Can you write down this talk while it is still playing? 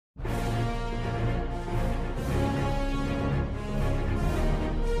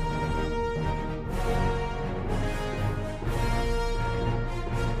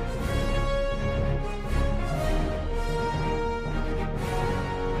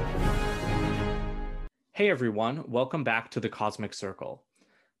Hey everyone, welcome back to the Cosmic Circle.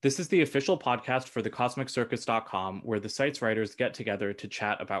 This is the official podcast for thecosmiccircus.com, where the site's writers get together to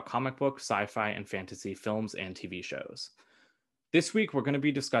chat about comic book, sci-fi, and fantasy films and TV shows. This week, we're going to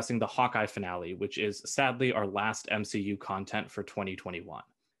be discussing the Hawkeye finale, which is sadly our last MCU content for 2021.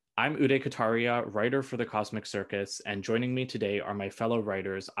 I'm Uday Kataria, writer for the Cosmic Circus, and joining me today are my fellow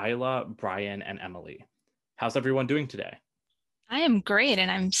writers Isla, Brian, and Emily. How's everyone doing today? I am great, and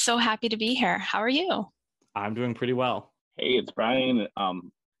I'm so happy to be here. How are you? I'm doing pretty well. Hey, it's Brian.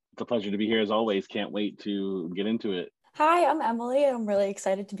 It's a pleasure to be here as always. Can't wait to get into it. Hi, I'm Emily. I'm really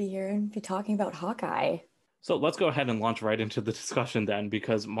excited to be here and be talking about Hawkeye. So let's go ahead and launch right into the discussion then,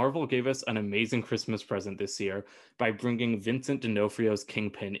 because Marvel gave us an amazing Christmas present this year by bringing Vincent D'Onofrio's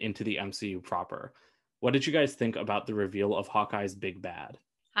Kingpin into the MCU proper. What did you guys think about the reveal of Hawkeye's big bad?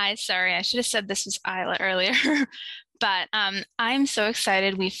 Hi, sorry, I should have said this was Isla earlier. But I'm so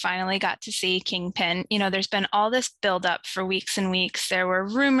excited we finally got to see Kingpin. You know, there's been all this buildup for weeks and weeks. There were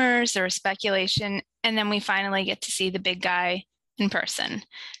rumors, there was speculation, and then we finally get to see the big guy in person.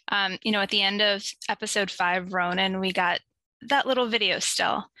 At the end of episode 5, Ronin, we got that little video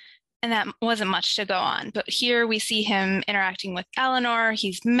still, and that wasn't much to go on. But here we see him interacting with Eleanor.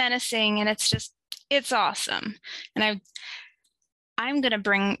 He's menacing, and it's awesome. And I'm going to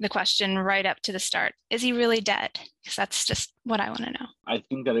bring the question right up to the start. Is he really dead? Because that's just what I want to know. I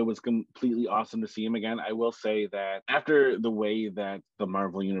think that it was completely awesome to see him again. I will say that after the way that the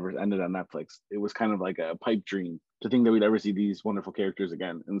Marvel Universe ended on Netflix, it was kind of like a pipe dream to think that we'd ever see these wonderful characters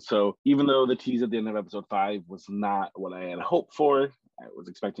again. And so even though the tease at the end of episode 5 was not what I had hoped for, I was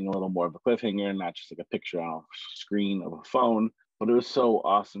expecting a little more of a cliffhanger, not just like a picture on a screen of a phone. But it was so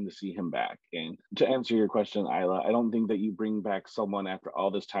awesome to see him back. And to answer your question, Isla, I don't think that you bring back someone after all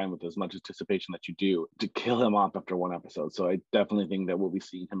this time with as much anticipation that you do to kill him off after one episode. So I definitely think that we'll be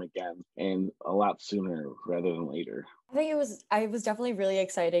seeing him again, and a lot sooner rather than later. I think it was definitely really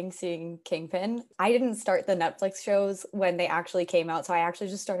exciting seeing Kingpin. I didn't start the Netflix shows when they actually came out, so I actually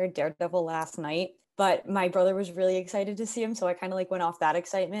just started Daredevil last night. But my brother was really excited to see him, so I kind of went off that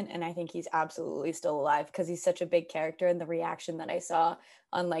excitement, and I think he's absolutely still alive because he's such a big character, and the reaction that I saw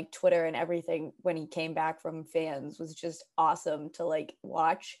on Twitter and everything when he came back from fans was just awesome to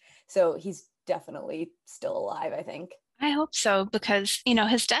watch. So he's definitely still alive, I think. I hope so, because,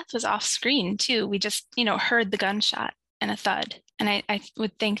 his death was off screen too. We just, heard the gunshot and a thud. And I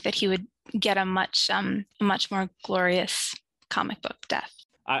would think that he would get a much more glorious comic book death.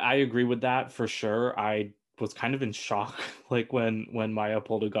 I agree with that for sure. I was kind of in shock, when Maya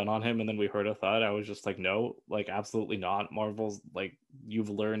pulled a gun on him and then we heard a thud. I was just no, absolutely not. Marvel's you've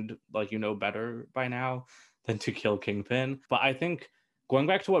learned, better by now than to kill Kingpin. But I think going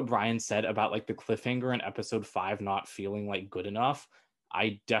back to what Brian said about the cliffhanger in episode 5 not feeling good enough,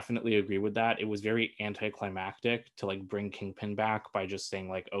 I definitely agree with that. It was very anticlimactic to bring Kingpin back by just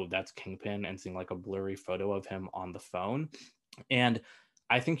saying oh, that's Kingpin, and seeing a blurry photo of him on the phone. And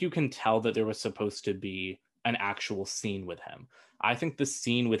I think you can tell that there was supposed to be an actual scene with him. I think the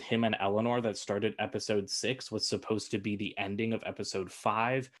scene with him and Eleanor that started episode 6 was supposed to be the ending of episode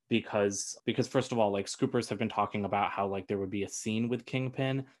 5 because first of all, scoopers have been talking about how there would be a scene with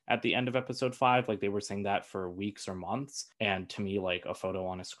Kingpin at the end of episode 5. They were saying that for weeks or months. And to me, a photo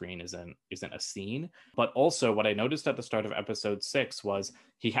on a screen isn't a scene. But also what I noticed at the start of episode 6 was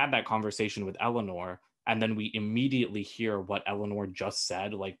he had that conversation with Eleanor, and then we immediately hear what Eleanor just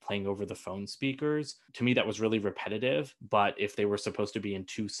said, playing over the phone speakers. To me, that was really repetitive. But if they were supposed to be in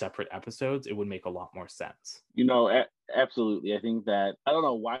 2 separate episodes, it would make a lot more sense. Absolutely. I think that, I don't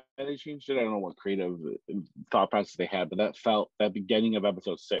know why they changed it. I don't know what creative thought process they had, but that beginning of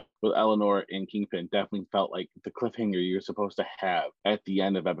episode 6 with Eleanor and Kingpin definitely felt like the cliffhanger you're supposed to have at the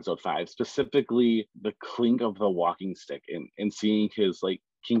end of episode 5, specifically the clink of the walking stick and seeing his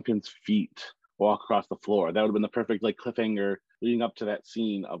Kingpin's feet walk across the floor. That would have been the perfect cliffhanger leading up to that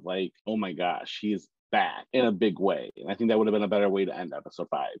scene of oh my gosh, he's back in a big way. And I think that would have been a better way to end episode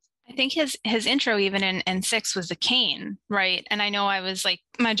 5. I think his intro even in 6 was the cane, right? And I know I was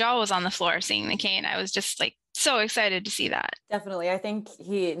my jaw was on the floor seeing the cane. I was just so excited to see that. Definitely. I think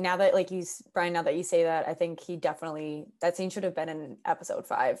now that Brian, now that you say that, I think that scene should have been in episode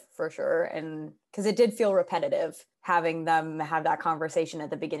 5 for sure. And because it did feel repetitive having them have that conversation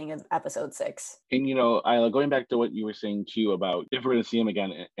at the beginning of episode 6. And Isla, going back to what you were saying too about if we're going to see him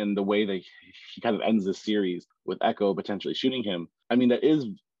again and the way that he kind of ends the series with Echo potentially shooting him, I mean, that is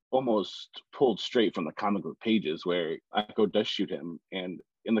almost pulled straight from the comic book pages where Echo does shoot him, and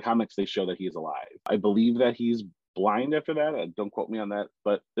in the comics they show that he is alive. I believe that he's blind after that. Don't quote me on that,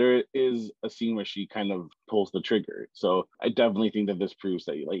 but there is a scene where she kind of pulls the trigger. So I definitely think that this proves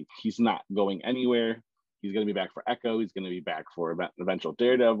that he's not going anywhere. He's going to be back for Echo. He's going to be back for an eventual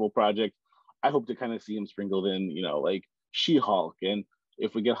Daredevil project. I hope to kind of see him sprinkled in, like She-Hulk, and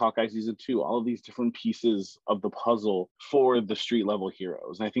if we get Hawkeye season 2, all of these different pieces of the puzzle for the street level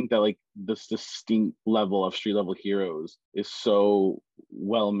heroes. And I think that like this distinct level of street level heroes is so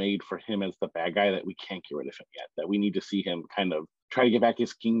well made for him as the bad guy that we can't get rid of him yet, that we need to see him kind of try to get back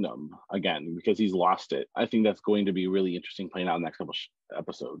his kingdom again because he's lost it. I think that's going to be really interesting playing out in the next couple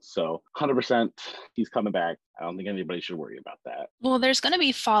episodes. So 100% he's coming back. I don't think anybody should worry about that. Well, there's going to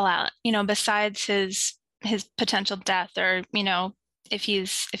be fallout, besides his potential death, or, if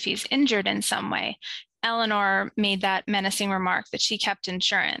he's injured in some way. Eleanor made that menacing remark that she kept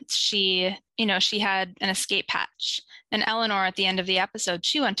insurance. She had an escape hatch. And Eleanor, at the end of the episode,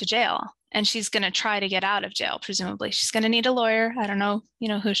 she went to jail, and she's going to try to get out of jail. Presumably she's going to need a lawyer. I don't know,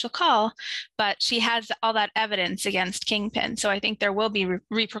 who she'll call, but she has all that evidence against Kingpin. So I think there will be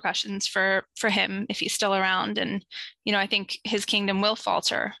repercussions for him if he's still around. And, I think his kingdom will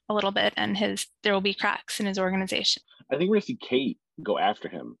falter a little bit, and there will be cracks in his organization. I think we're going to see Kate go after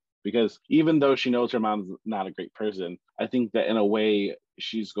him, because even though she knows her mom's not a great person, I think that in a way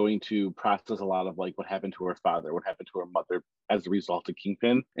she's going to process a lot of like what happened to her father, what happened to her mother as a result of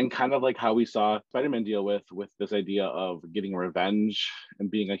Kingpin, and kind of like how we saw Spider-Man deal with this idea of getting revenge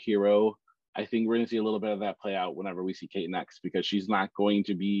and being a hero. I think we're going to see a little bit of that play out whenever we see Kate next, because she's not going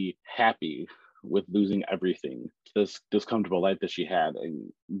to be happy with losing everything, this comfortable life that she had,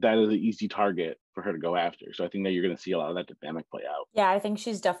 and that is an easy target for her to go after. So I think that you're going to see a lot of that dynamic play out. Yeah, I think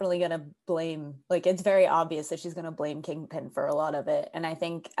she's definitely going to blame, like it's very obvious that she's going to blame Kingpin for a lot of it. And I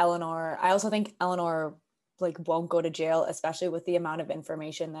also think Eleanor like won't go to jail, especially with the amount of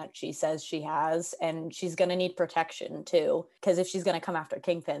information that she says she has, and she's going to need protection too, because if she's going to come after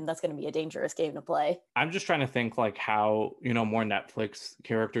Kingpin, that's going to be a dangerous game to play. I'm just trying to think like how more Netflix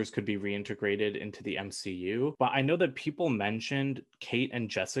characters could be reintegrated into the MCU, but I know that people mentioned Kate and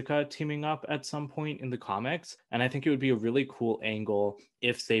Jessica teaming up at some point in the comics, and I think it would be a really cool angle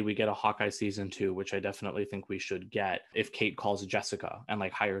if, say, we get a Hawkeye season 2, which I definitely think we should get, if Kate calls Jessica and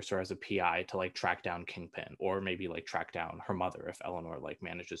like hires her as a PI to like track down Kingpin, or maybe like track down her mother if Eleanor like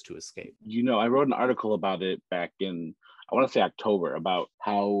manages to escape. I wrote an article about it back in, I want to say October, about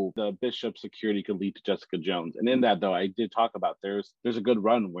how the Bishop security could lead to Jessica Jones. And in that, though, I did talk about there's a good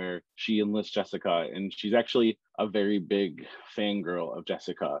run where she enlists Jessica, and she's actually a very big fangirl of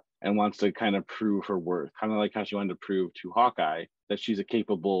Jessica and wants to kind of prove her worth, kind of like how she wanted to prove to Hawkeye that she's a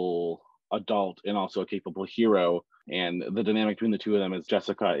capable adult and also a capable hero. And the dynamic between the two of them is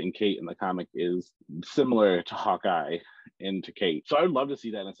Jessica and Kate in the comic is similar to Hawkeye and to Kate. So I would love to see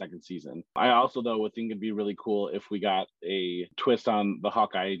that in a second season. I also, though, would think it'd be really cool if we got a twist on the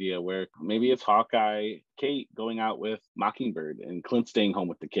Hawkeye idea where maybe it's Hawkeye, Kate going out with Mockingbird and Clint staying home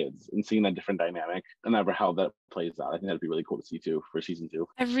with the kids, and seeing that different dynamic and ever how that plays out. I think that'd be really cool to see too for season 2.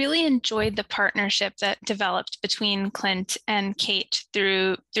 I really enjoyed the partnership that developed between Clint and Kate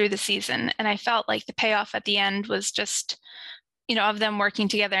through the season. And I felt like the payoff at the end was just, of them working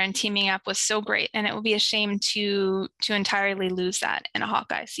together and teaming up was so great. And it would be a shame to entirely lose that in a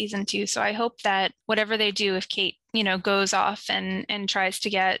Hawkeye season 2. So I hope that whatever they do, if Kate, goes off and tries to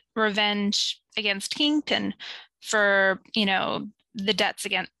get revenge against Kingpin for, the debts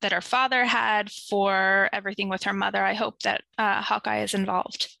that her father had, for everything with her mother, I hope that Hawkeye is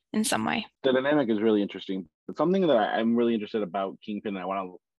involved in some way. The dynamic is really interesting. But something that I'm really interested about Kingpin, I want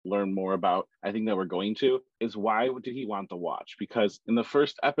to learn more about, I think that we're going to, is why did he want the watch? Because in the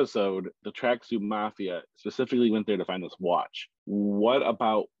first episode, the Tracksuit Mafia specifically went there to find this watch. What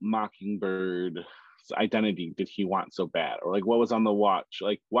about Mockingbird's identity did he want so bad? Or like what was on the watch?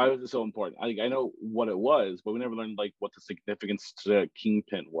 Like why was it so important? I know what it was, but we never learned like what the significance to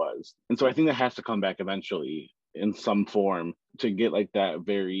Kingpin was. And so I think that has to come back eventually in some form to get like that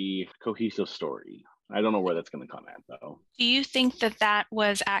very cohesive story. I don't know where that's going to come at, though. Do you think that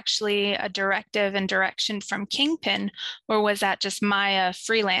was actually a directive and direction from Kingpin, or was that just Maya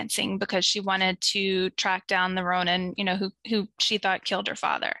freelancing because she wanted to track down the Ronin, who she thought killed her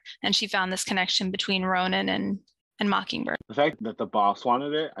father, and she found this connection between Ronin and Mockingbird? The fact that the boss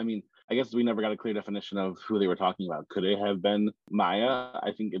wanted it, I guess we never got a clear definition of who they were talking about. Could it have been Maya?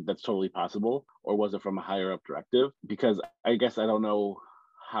 I think that's totally possible. Or was it from a higher up directive? Because I guess I don't know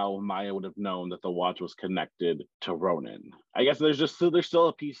how Maya would have known that the watch was connected to Ronin. I guess there's still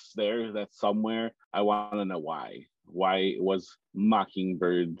a piece there that's somewhere. I want to know why. Why was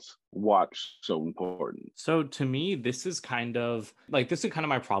Mockingbird's watch so important? So to me, this is kind of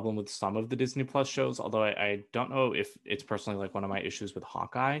my problem with some of the Disney Plus shows, although I don't know if it's personally like one of my issues with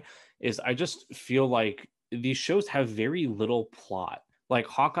Hawkeye, is I just feel like these shows have very little plot. Like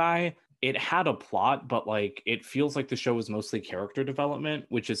Hawkeye, it had a plot, but like it feels like the show was mostly character development,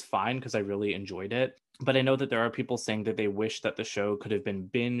 which is fine because I really enjoyed it. But I know that there are people saying that they wish that the show could have been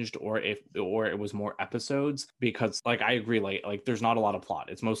binged, or it was more episodes, because like I agree, like there's not a lot of plot.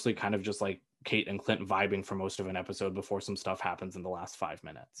 It's mostly kind of just like Kate and Clint vibing for most of an episode before some stuff happens in the last 5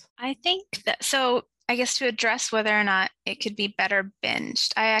 minutes. I think that, so I guess to address whether or not it could be better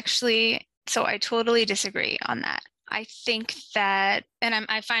binged, I totally disagree on that. I think that, and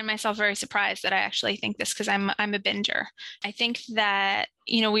I find myself very surprised that I actually think this because I'm a binger. I think that,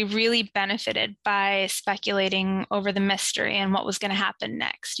 we really benefited by speculating over the mystery and what was going to happen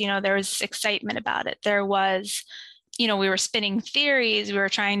next. There was excitement about it. There was, we were spinning theories, we were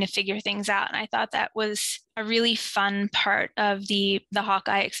trying to figure things out. And I thought that was a really fun part of the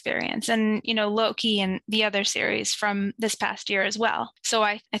Hawkeye experience, and Loki and the other series from this past year as well. So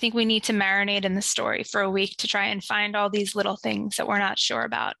I think we need to marinate in the story for a week to try and find all these little things that we're not sure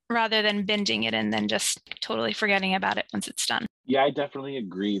about, rather than binging it and then just totally forgetting about it once it's done. Yeah, I definitely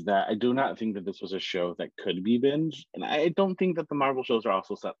agree that I do not think that this was a show that could be binged. And I don't think that the Marvel shows are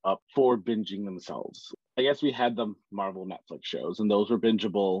also set up for binging themselves. I guess we had the Marvel Netflix shows, and those were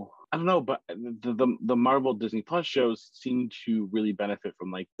bingeable. I don't know, but the Marvel Disney Plus shows seem to really benefit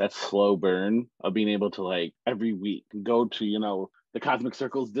from like that slow burn of being able to like every week go to, the Cosmic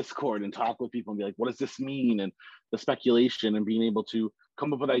Circle's Discord and talk with people and be like, what does this mean? And the speculation and being able to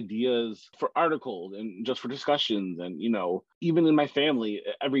come up with ideas for articles and just for discussions. And, even in my family,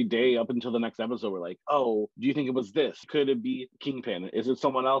 every day up until the next episode, we're like, oh, do you think it was this? Could it be Kingpin? Is it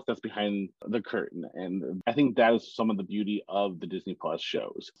someone else that's behind the curtain? And I think that is some of the beauty of the Disney Plus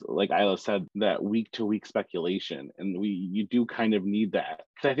shows. Like Isla said, that week to week speculation. And you do kind of need that.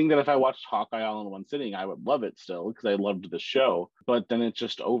 Because I think that if I watched Hawkeye all in one sitting, I would love it still because I loved the show. But then it's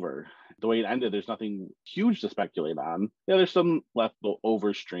just over. The way it ended, there's nothing huge to speculate on. Yeah, there's some left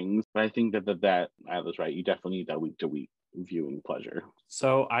over strings, but I think that Isla's right. You definitely need that week to week viewing pleasure.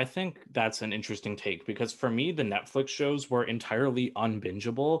 So I think that's an interesting take, because for me, the Netflix shows were entirely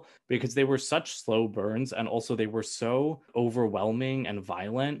unbingeable because they were such slow burns, and also they were so overwhelming and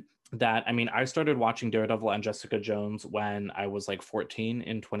violent that, I mean, I started watching Daredevil and Jessica Jones when I was like 14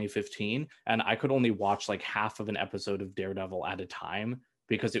 in 2015, and I could only watch like half of an episode of Daredevil at a time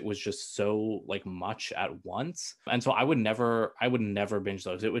because it was just so like much at once. And so I would never binge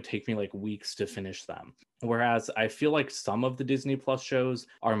those. It would take me like weeks to finish them. Whereas I feel like some of the Disney Plus shows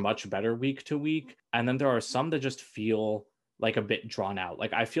are much better week to week. And then there are some that just feel like a bit drawn out.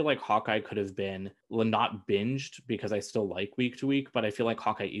 Like I feel like Hawkeye could have been not binged because I still like week to week, but I feel like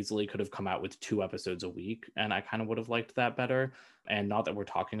Hawkeye easily could have come out with 2 episodes a week, and I kind of would have liked that better. And not that we're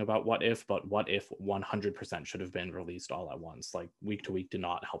talking about What If, but What If 100% should have been released all at once. Like week to week did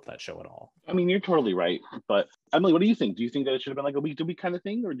not help that show at all. I mean, you're totally right. But Emily, what do you think? Do you think that it should have been like a week to week kind of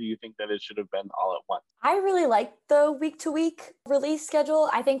thing? Or do you think that it should have been all at once? I really liked the week to week release schedule.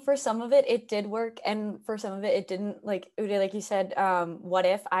 I think for some of it did work, and for some of it didn't. Like Uday, like you said, What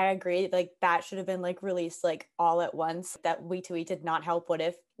If, I agree. Like that should have been like released like all at once. That week to week did not help What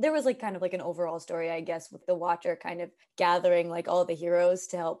If. There was like kind of like an overall story, I guess, with the Watcher kind of gathering like all the heroes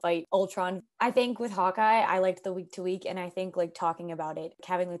to help fight Ultron. I think with Hawkeye, I liked the week to week, and I think like talking about it,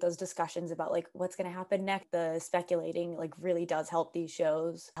 having like those discussions about like what's going to happen next, the speculating like really does help these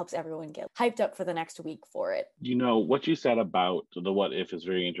shows, helps everyone get hyped up for the next week for it. What you said about the What If is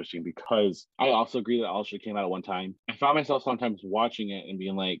very interesting, because I also agree that all should came out at one time. I found myself sometimes watching it and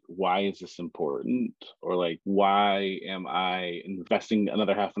being like, why is this important? Or like, why am I investing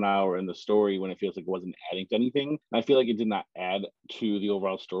another half an hour in the story when it feels like it wasn't adding to anything? And I feel like it did not add to the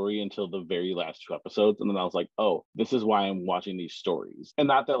overall story until the very last 2 episodes. And then I was like, oh, this is why I'm watching these stories. And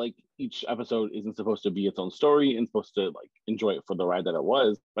not that like each episode isn't supposed to be its own story and supposed to like enjoy it for the ride that it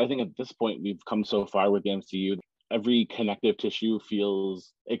was. But I think at this point, we've come so far with the MCU. Every connective tissue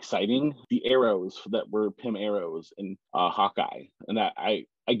feels exciting. The arrows that were Pym arrows in Hawkeye, and that I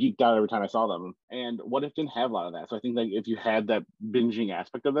geeked out every time I saw them. And What If didn't have a lot of that. So I think that if you had that binging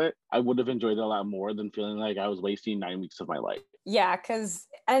aspect of it, I would have enjoyed it a lot more than feeling like I was wasting 9 weeks of my life. Yeah,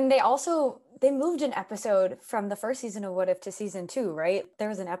 and they moved an episode from the first season of What If to season 2, right? There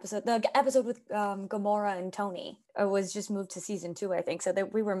was the episode with Gamora and Tony was just moved to season 2, I think. So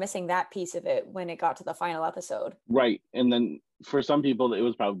that we were missing that piece of it when it got to the final episode. Right. And then for some people, it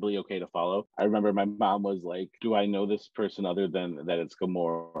was probably okay to follow. I remember my mom was like, do I know this person other than that it's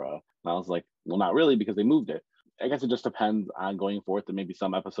Gamora? And I was like, well, not really, because they moved it. I guess it just depends on going forth, and maybe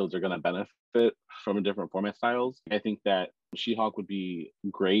some episodes are going to benefit from a different format styles. I think that She-Hulk would be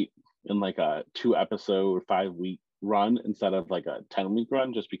great in like a 2 episode, 5 week run instead of like a 10-week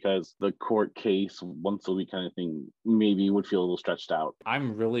run, just because the court case once a week kind of thing maybe would feel a little stretched out.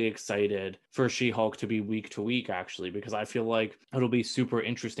 I'm really excited for She-Hulk to be week to week, actually, because I feel like it'll be super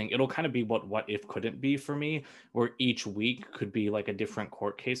interesting. It'll kind of be what if couldn't be for me, where each week could be like a different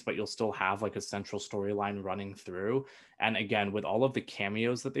court case, but you'll still have like a central storyline running through. And again, with all of the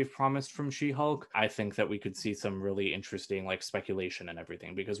cameos that they've promised from She-Hulk, I think that we could see some really interesting like speculation and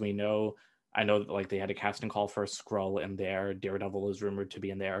everything, because I know that like they had a casting call for a Skrull in there. Daredevil is rumored to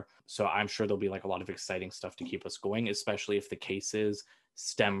be in there. So I'm sure there'll be like a lot of exciting stuff to keep us going, especially if the cases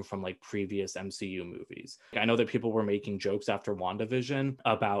stem from like previous MCU movies. I know that people were making jokes after WandaVision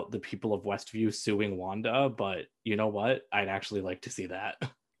about the people of Westview suing Wanda, but you know what? I'd actually like to see that.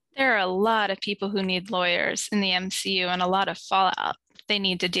 There are a lot of people who need lawyers in the MCU and a lot of fallout they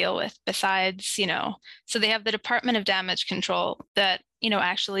need to deal with besides, so they have the Department of Damage Control that,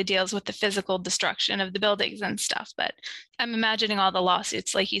 actually deals with the physical destruction of the buildings and stuff. But I'm imagining all the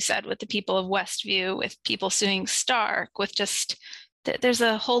lawsuits, like you said, with the people of Westview, with people suing Stark, with just, there's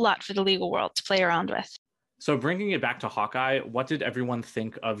a whole lot for the legal world to play around with. So bringing it back to Hawkeye, what did everyone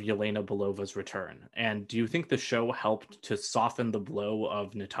think of Yelena Belova's return? And do you think the show helped to soften the blow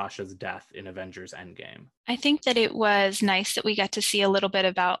of Natasha's death in Avengers Endgame? I think that it was nice that we got to see a little bit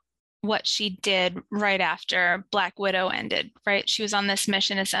about what she did right after Black Widow ended, right? She was on this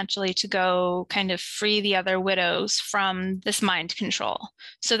mission essentially to go kind of free the other widows from this mind control.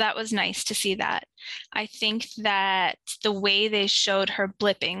 So that was nice to see that. I think that the way they showed her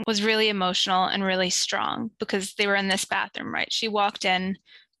blipping was really emotional and really strong, because they were in this bathroom, right? She walked in,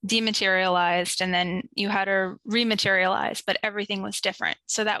 dematerialized, and then you had her rematerialize, but everything was different.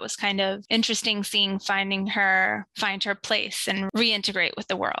 So that was kind of interesting, seeing find her place and reintegrate with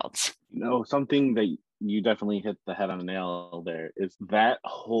the world. Something that you definitely hit the head on the nail there is that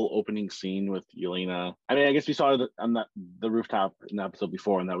whole opening scene with Yelena. I mean, I guess we saw it on the rooftop in the episode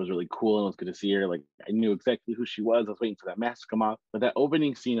before, and that was really cool, and it was good to see her. Like, I knew exactly who she was. I was waiting for that mask to come off. But that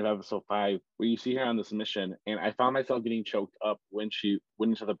opening scene of episode 5, where you see her on this mission, and I found myself getting choked up when she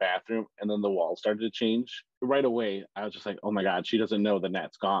went into the bathroom, and then the wall started to change. Right away, I was just like, oh my God, she doesn't know the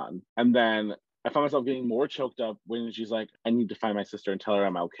net's gone. And then I found myself getting more choked up when she's like, I need to find my sister and tell her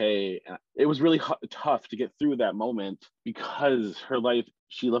I'm okay. And it was really tough to get through that moment, because her life,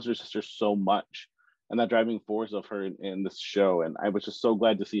 she loves her sister so much. And that driving force of her in this show. And I was just so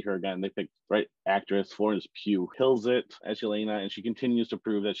glad to see her again. They picked right actress. Florence Pugh kills it as Yelena, and she continues to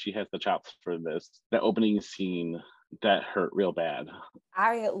prove that she has the chops for this. That opening scene, that hurt real bad.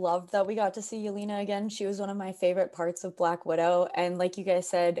 I loved that we got to see Yelena again. She was one of my favorite parts of Black Widow. And like you guys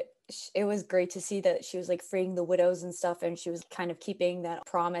said, it was great to see that she was like freeing the widows and stuff, and she was kind of keeping that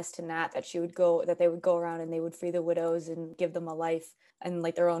promise to Nat that they would go around and they would free the widows and give them a life and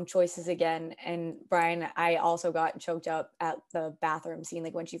like their own choices again. And Brian, I also got choked up at the bathroom scene,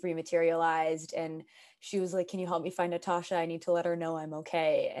 like when she rematerialized and she was like, can you help me find Natasha? I need to let her know I'm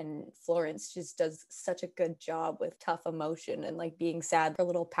okay. And Florence just does such a good job with tough emotion and like being sad, her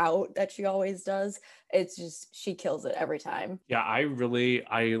little pout that she always does. It's just, she kills it every time. Yeah, I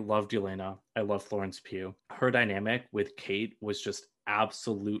loved Yelena. I love Florence Pugh. Her dynamic with Kate was just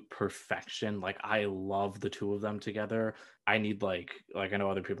absolute perfection. Like, I love the two of them together. I need like I know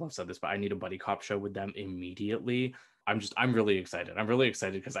other people have said this, but I need a buddy cop show with them immediately. I'm really excited. I'm really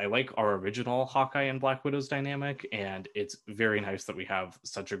excited because I like our original Hawkeye and Black Widow's dynamic, and it's very nice that we have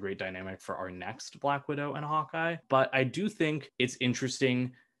such a great dynamic for our next Black Widow and Hawkeye. But I do think it's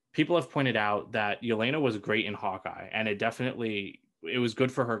interesting. People have pointed out that Yelena was great in Hawkeye, and it was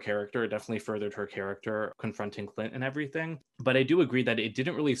good for her character. It definitely furthered her character confronting Clint and everything. But I do agree that it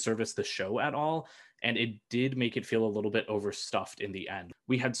didn't really service the show at all. And it did make it feel a little bit overstuffed in the end.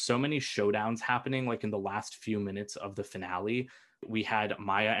 We had so many showdowns happening, like in the last few minutes of the finale. We had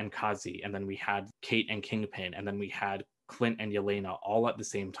Maya and Kazi, and then we had Kate and Kingpin, and then we had Clint and Yelena all at the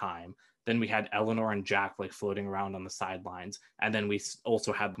same time. Then we had Eleanor and Jack like floating around on the sidelines. And then we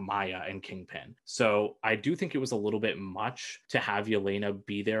also had Maya and Kingpin. So I do think it was a little bit much to have Yelena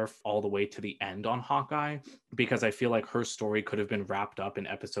be there all the way to the end on Hawkeye, because I feel like her story could have been wrapped up in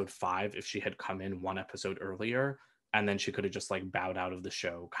episode 5 if she had come in one episode earlier. And then she could have just like bowed out of the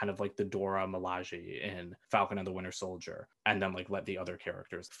show, kind of like the Dora Milaje in Falcon and the Winter Soldier, and then like let the other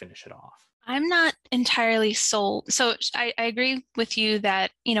characters finish it off. I'm not entirely sold. So I agree with you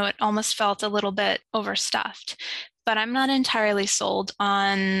that, it almost felt a little bit overstuffed, but I'm not entirely sold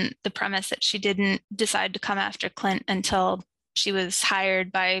on the premise that she didn't decide to come after Clint until she was hired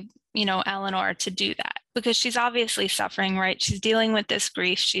by, Eleanor to do that. because she's obviously suffering, right? She's dealing with this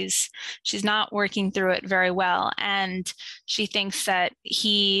grief. She's not working through it very well, and she thinks that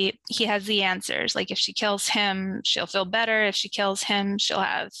he has the answers. Like if she kills him, she'll feel better. If she kills him, she'll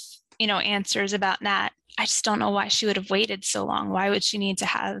have, answers about that. I just don't know why she would have waited so long. Why would she need to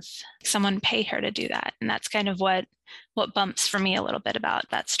have someone pay her to do that? And that's kind of what bumps for me a little bit about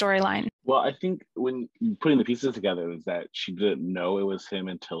that storyline. Well, I think when putting the pieces together is that she didn't know it was him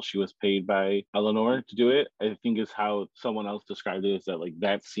until she was paid by Eleanor to do it. I think is how someone else described it, is that like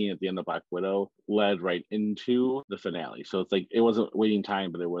that scene at the end of Black Widow led right into the finale. So it's like it wasn't waiting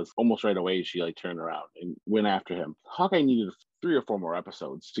time, but it was almost right away she like turned around and went after him. Hawkeye needed 3 or 4 more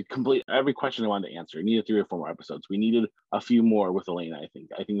episodes to complete every question I wanted to answer. It needed 3 or 4 more episodes. We needed a few more with Elena, I think.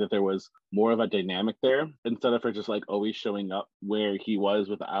 I think that there was more of a dynamic there instead of her just like always showing up where he was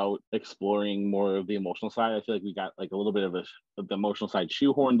without exploring more of the emotional side. I feel like we got like a little bit of the emotional side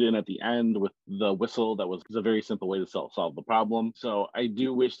shoehorned in at the end with the whistle. That was a very simple way to solve the problem. So I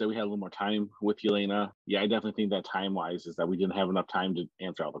do wish that we had a little more time with Elena. Yeah, I definitely think that time-wise is that we didn't have enough time to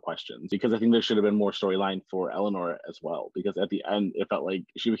answer all the questions, because I think there should have been more storyline for Eleanor as well, because at the end it felt like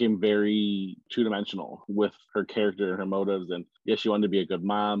she became very two-dimensional with her character and her motives. And yes, she wanted to be a good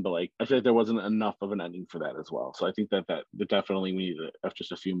mom, but like I feel like there wasn't enough of an ending for that as well. So I think that definitely we needed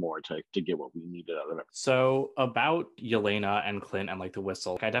just a few more to get what we needed out of it. So about Yelena and Clint and like the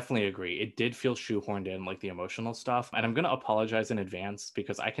whistle, I definitely agree. It did feel shoehorned in, like the emotional stuff. And I'm going to apologize in advance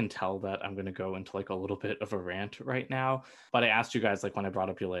because I can tell that I'm going to go into like a little bit of a rant right now. But I asked you guys, like when I brought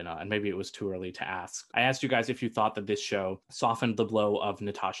up Yelena, and maybe it was too early to ask, I asked you guys if you thought that this show softened the blow of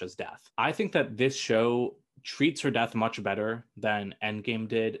Natasha's death. I think that this show treats her death much better than Endgame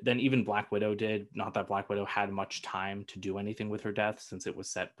did, than even Black Widow did. Not that Black Widow had much time to do anything with her death since it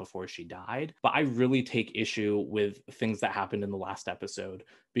was set before she died. But I really take issue with things that happened in the last episode,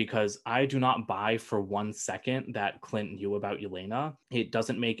 because I do not buy for 1 second that Clint knew about Yelena. It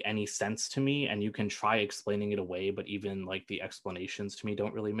doesn't make any sense to me, and you can try explaining it away, but even like the explanations to me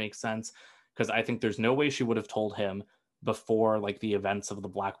don't really make sense, because I think there's no way she would have told him before like the events of the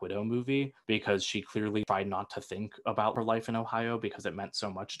Black Widow movie, because she clearly tried not to think about her life in Ohio because it meant so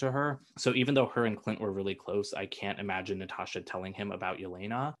much to her. So even though her and Clint were really close, I can't imagine Natasha telling him about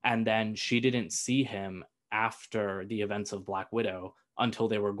Yelena. And then she didn't see him after the events of Black Widow until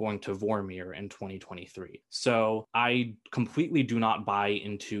they were going to Vormir in 2023. So I completely do not buy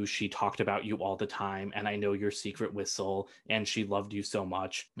into she talked about you all the time and I know your secret whistle and she loved you so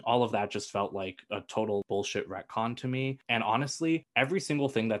much. All of that just felt like a total bullshit retcon to me. And honestly, every single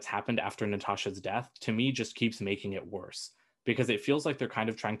thing that's happened after Natasha's death to me just keeps making it worse, because it feels like they're kind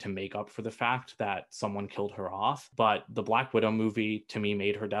of trying to make up for the fact that someone killed her off. But the Black Widow movie to me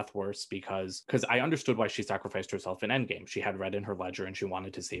made her death worse because I understood why she sacrificed herself in Endgame. She had red in her ledger and she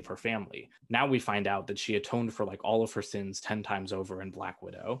wanted to save her family. Now we find out that she atoned for like all of her sins 10 times over in Black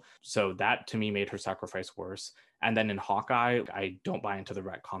Widow. So that to me made her sacrifice worse. And then in Hawkeye, I don't buy into the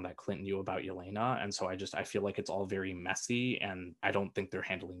retcon that Clint knew about Yelena. And so I feel like it's all very messy, and I don't think they're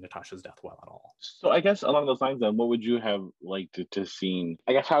handling Natasha's death well at all. So I guess along those lines, then, what would you have liked to seen?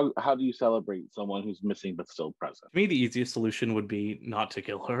 I guess how do you celebrate someone who's missing but still present? To me, the easiest solution would be not to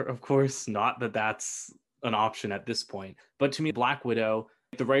kill her, of course. Not that that's an option at this point. But to me, Black Widow,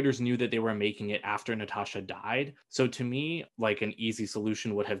 the writers knew that they were making it after Natasha died. So to me, like an easy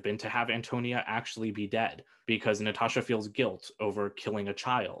solution would have been to have Antonia actually be dead, because Natasha feels guilt over killing a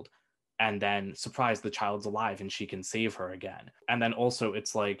child. And then surprise, the child's alive and she can save her again. And then also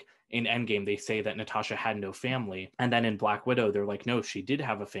it's like in Endgame, they say that Natasha had no family. And then in Black Widow, they're like, no, she did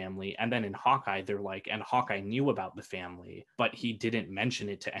have a family. And then in Hawkeye, they're like, and Hawkeye knew about the family, but he didn't mention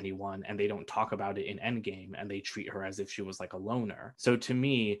it to anyone. And they don't talk about it in Endgame. And they treat her as if she was like a loner. So to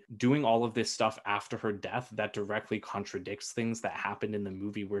me, doing all of this stuff after her death that directly contradicts things that happened in the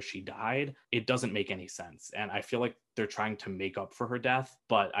movie where she died, it doesn't make any sense. And I feel like they're trying to make up for her death,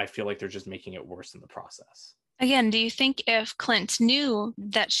 but I feel like they're just making it worse in the process. Again, do you think if Clint knew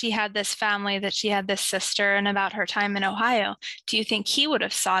that she had this family, that she had this sister, and about her time in Ohio, do you think he would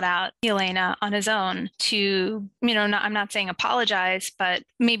have sought out Yelena on his own to, I'm not saying apologize, but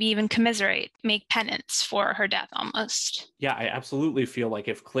maybe even commiserate, make penance for her death almost? Yeah, I absolutely feel like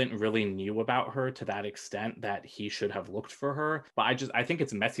if Clint really knew about her to that extent, that he should have looked for her. But I think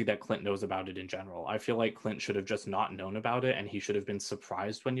it's messy that Clint knows about it in general. I feel like Clint should have just not known about it, and he should have been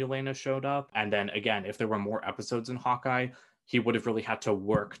surprised when Yelena showed up. And then again, if there were more episodes in Hawkeye, he would have really had to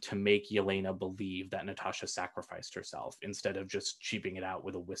work to make Yelena believe that Natasha sacrificed herself instead of just cheaping it out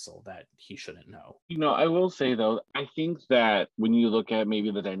with a whistle that he shouldn't know. I will say though, I think that when you look at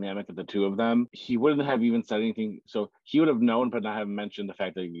maybe the dynamic of the two of them, he wouldn't have even said anything. So he would have known, but not have mentioned the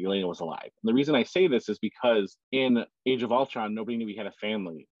fact that Yelena was alive. And the reason I say this is because in Age of Ultron, nobody knew he had a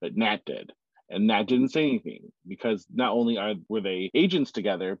family, but Nat did. And Nat didn't say anything because not only were they agents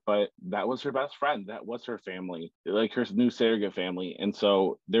together, but that was her best friend. That was her family, like her new surrogate family. And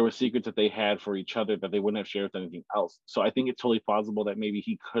so there were secrets that they had for each other that they wouldn't have shared with anything else. So I think it's totally plausible that maybe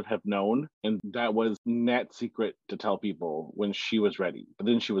he could have known. And that was Nat's secret to tell people when she was ready. But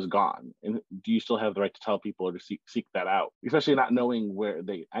then she was gone. And do you still have the right to tell people or to seek that out? Especially not knowing where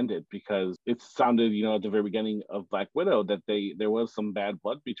they ended, because it sounded, at the very beginning of Black Widow that there was some bad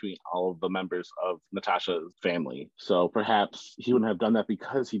blood between all of the members of Natasha's family. So perhaps he wouldn't have done that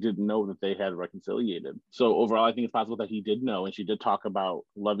because he didn't know that they had reconciliated. So overall, I think it's possible that he did know, and she did talk about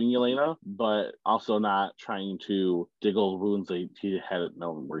loving Yelena, but also not trying to dig old wounds that he hadn't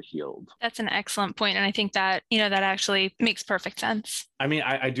known were healed. That's an excellent point. And I think that, that actually makes perfect sense. I mean,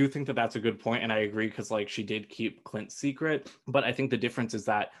 I do think that that's a good point, and I agree because she did keep Clint's secret, but I think the difference is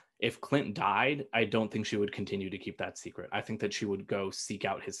that if Clint died, I don't think she would continue to keep that secret. I think that she would go seek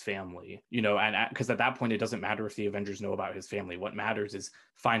out his family, and because at that point, it doesn't matter if the Avengers know about his family. What matters is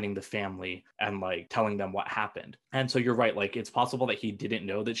finding the family and telling them what happened. And so you're right, it's possible that he didn't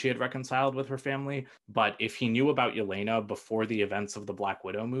know that she had reconciled with her family, but if he knew about Yelena before the events of the Black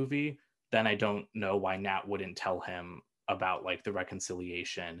Widow movie, then I don't know why Nat wouldn't tell him about the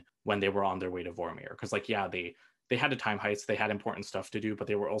reconciliation when they were on their way to Vormir. Because they had a time heist, they had important stuff to do, but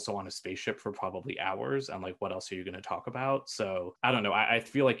they were also on a spaceship for probably hours. And what else are you going to talk about? So I don't know. I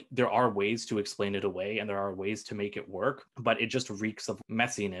feel like there are ways to explain it away and there are ways to make it work, but it just reeks of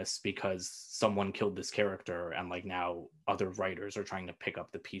messiness because someone killed this character and now other writers are trying to pick up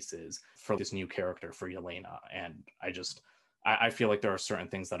the pieces for this new character for Yelena. And I feel like there are certain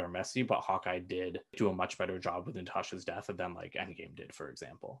things that are messy, but Hawkeye did do a much better job with Natasha's death than Endgame did, for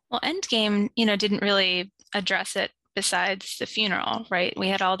example. Well, Endgame, didn't really address it besides the funeral, right? We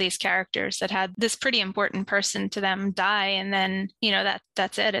had all these characters that had this pretty important person to them die, and then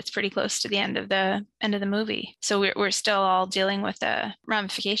that's it. It's pretty close to the end of the movie. So we're still all dealing with the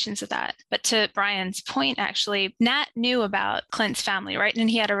ramifications of that. But to Brian's point, actually, Nat knew about Clint's family, right? And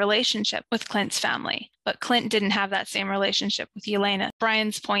he had a relationship with Clint's family. But Clint didn't have that same relationship with Yelena.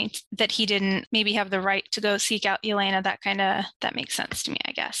 Brian's point that he didn't maybe have the right to go seek out Yelena, that makes sense to me,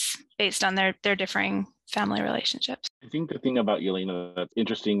 I guess, based on their differing family relationships. I think the thing about Yelena that's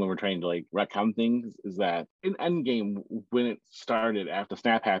interesting when we're trying to retcon things is that in Endgame, when it started after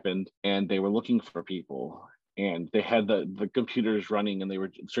Snap happened and they were looking for people, and they had the computers running and they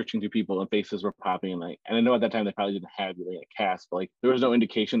were searching through people and faces were popping and I know at that time they probably didn't have Yelena cast, but there was no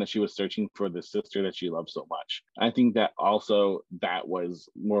indication that she was searching for the sister that she loved so much. I think that also that was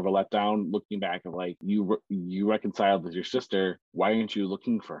more of a letdown looking back of you reconciled with your sister. Why aren't you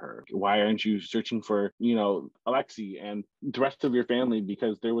looking for her? Why aren't you searching for Alexei and the rest of your family?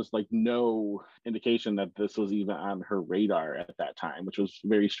 Because there was no indication that this was even on her radar at that time, which was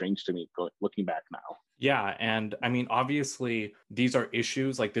very strange to me looking back now. Yeah, and I mean, obviously, these are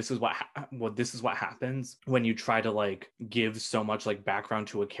issues. This is what happens when you try to give so much background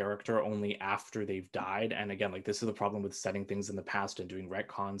to a character only after they've died. And again, this is the problem with setting things in the past and doing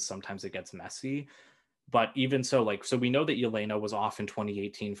retcons. Sometimes it gets messy. But even so, so we know that Yelena was off in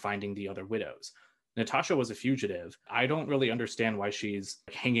 2018 finding the other widows. Natasha was a fugitive. I don't really understand why she's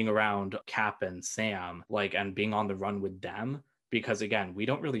hanging around Cap and Sam, and being on the run with them. Because again, we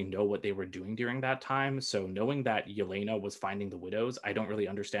don't really know what they were doing during that time. So knowing that Yelena was finding the widows, I don't really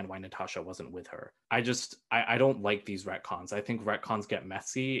understand why Natasha wasn't with her. I don't like these retcons. I think retcons get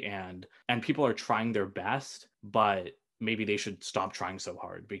messy and people are trying their best, but maybe they should stop trying so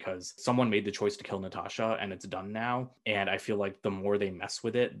hard because someone made the choice to kill Natasha and it's done now. And I feel like the more they mess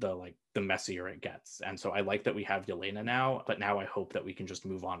with it, the messier it gets. And so I like that we have Yelena now, but now I hope that we can just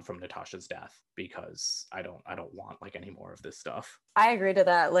move on from Natasha's death because I don't want any more of this stuff. I agree to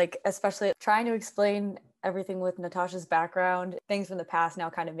that. Especially trying to explain everything with Natasha's background, things from the past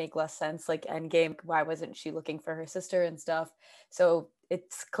now kind of make less sense. Endgame, why wasn't she looking for her sister and stuff? So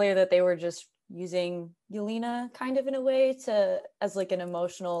it's clear that they were just using Yelena kind of in a way as an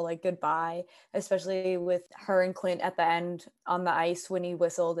emotional goodbye, especially with her and Clint at the end on the ice when he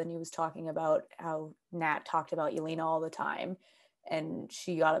whistled and he was talking about how Nat talked about Yelena all the time. and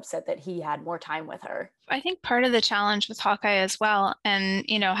she got upset that he had more time with her. I think part of the challenge with Hawkeye as well, and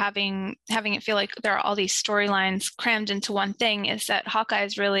having it feel like there are all these storylines crammed into one thing, is that Hawkeye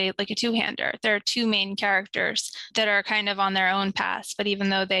is really like a two-hander. There are two main characters that are kind of on their own paths, but even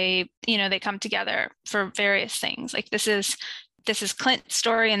though they come together for various things, like this is Clint's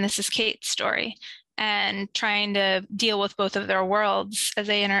story and this is Kate's story. And trying to deal with both of their worlds as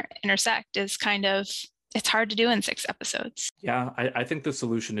they intersect is it's hard to do in 6 episodes. Yeah, I think the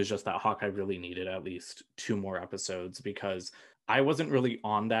solution is just that Hawkeye really needed at least 2 more episodes, because I wasn't really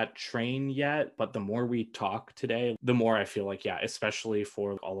on that train yet, but the more we talk today, the more I feel like, yeah, especially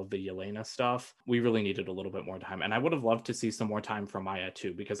for all of the Yelena stuff, we really needed a little bit more time. And I would have loved to see some more time from Maya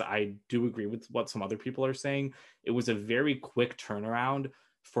too, because I do agree with what some other people are saying. It was a very quick turnaround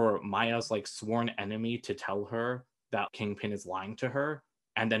for Maya's like sworn enemy to tell her that Kingpin is lying to her,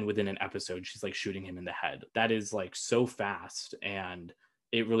 and then within an episode she's like shooting him in the head. That is like so fast, and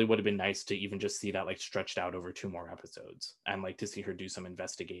it really would have been nice to even just see that like stretched out over 2 more episodes, and like to see her do some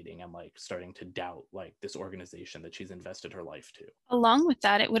investigating and like starting to doubt like this organization that she's invested her life to. Along with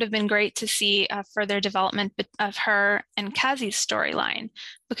that, it would have been great to see further development of her and Kazi's storyline,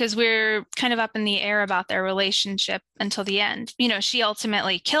 because we're kind of up in the air about their relationship until the end. She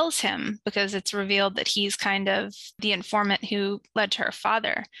ultimately kills him because it's revealed that he's kind of the informant who led to her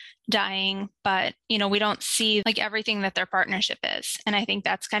father dying, but we don't see like everything that their partnership is, and I think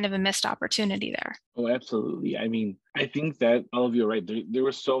that's kind of a missed opportunity there. Oh, absolutely. I mean, I think that all of you are right. There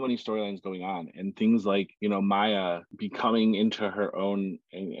were so many storylines going on, and things like Maya becoming into her own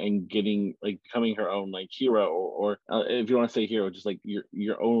and getting like becoming her own like hero, or if you want to say hero, just like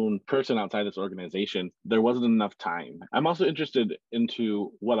your own person outside this organization. There wasn't enough time. I'm also interested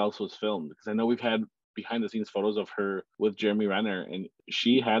into what else was filmed, because I know we've had behind the scenes photos of her with Jeremy Renner, and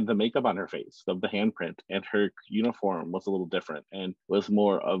she had the makeup on her face of the handprint, and her uniform was a little different and was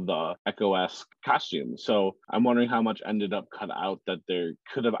more of the Echo-esque costume. So I'm wondering how much ended up cut out, that there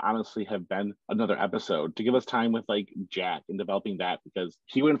could have honestly have been another episode to give us time with like Jack and developing that, because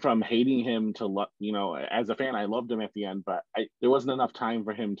he went from hating him to as a fan I loved him at the end, but there wasn't enough time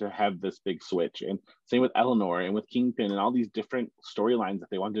for him to have this big switch. And same with Eleanor and with Kingpin and all these different storylines that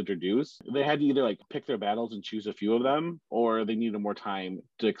they wanted to introduce. They had to either like pick their battles and choose a few of them, or they needed more time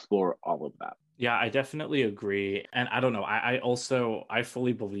to explore all of that. Yeah, I definitely agree. And I don't know, I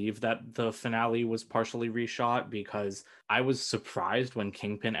fully believe that the finale was partially reshot, because I was surprised when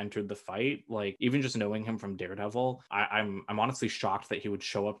Kingpin entered the fight. Like, even just knowing him from Daredevil, I'm honestly shocked that he would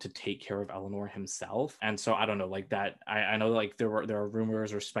show up to take care of Eleanor himself. And so I don't know, like that, I know like there are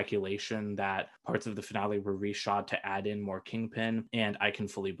rumors or speculation that parts of the finale were reshot to add in more Kingpin, and I can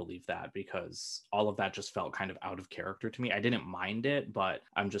fully believe that, because all of that just felt kind of out of character to me. I didn't mind it, but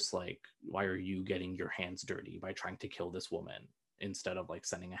I'm just like, why are you getting your hands dirty by trying to kill this woman instead of like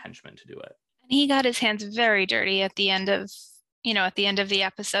sending a henchman to do it? And he got his hands very dirty at the end of the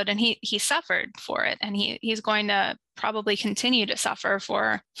episode, and he suffered for it, and he's going to probably continue to suffer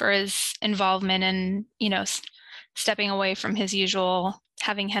for his involvement and stepping away from his usual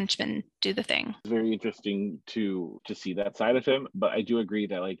having henchmen do the thing. It's very interesting to see that side of him, but I do agree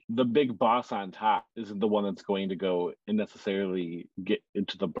that like the big boss on top isn't the one that's going to go and necessarily get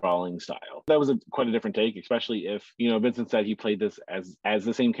into the brawling style. That was quite a different take, especially if Vincent said he played this as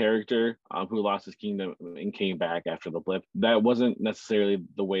the same character who lost his kingdom and came back after the blip. That wasn't necessarily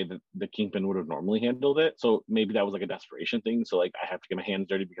the way that the Kingpin would have normally handled it. So maybe that was like a desperation thing. So like, I have to get my hands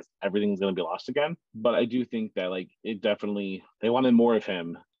dirty because everything's going to be lost again. But I do think that like it definitely, they wanted more of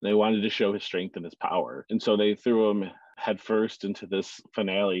him. They wanted to show his strength and his power. And so they threw him headfirst into this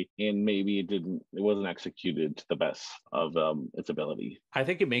finale, and maybe it wasn't executed to the best of its ability. I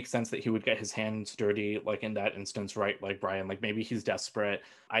think it makes sense that he would get his hands dirty, like in that instance, right? Like Brian, like maybe he's desperate.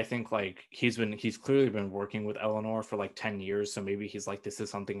 I think like he's clearly been working with Eleanor for like 10 years. So maybe he's like, this is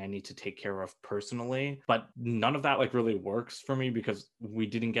something I need to take care of personally. But none of that like really works for me, because we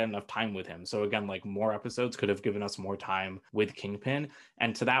didn't get enough time with him. So again, like more episodes could have given us more time with Kingpin.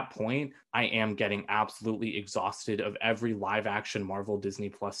 And to that point, I am getting absolutely exhausted of every live action Marvel Disney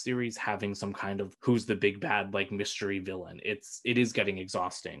Plus series having some kind of who's the big bad like mystery villain. It is getting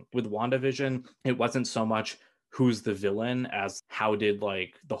exhausting. With WandaVision, it wasn't so much who's the villain as how did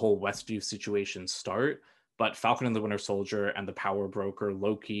like the whole Westview situation start. But Falcon and the Winter Soldier and the Power Broker,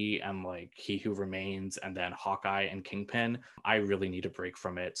 Loki, and like He Who Remains, and then Hawkeye and Kingpin, I really need a break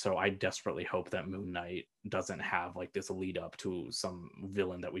from it. So I desperately hope that Moon Knight doesn't have like this lead up to some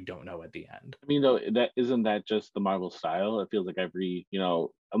villain that we don't know at the end. I mean, though, that just the Marvel style. It feels like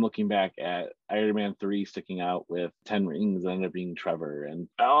I'm looking back at Iron Man 3 sticking out with 10 rings and ended up being Trevor, and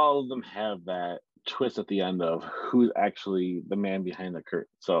all of them have that twist at the end of who's actually the man behind the curtain.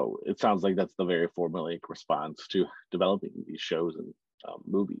 So it sounds like that's the very formulaic response to developing these shows and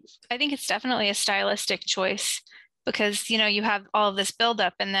movies. I think it's definitely a stylistic choice because, you have all of this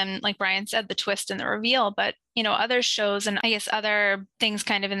buildup and then, like Brian said, the twist and the reveal. But, other shows and I guess other things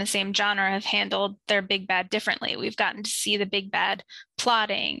kind of in the same genre have handled their big bad differently. We've gotten to see the big bad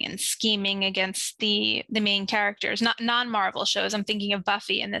plotting and scheming against the main characters, not non-Marvel shows. I'm thinking of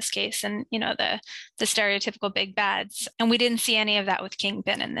Buffy in this case and, the stereotypical big bads. And we didn't see any of that with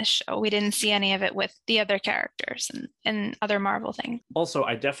Kingpin in this show. We didn't see any of it with the other characters and other Marvel things. Also,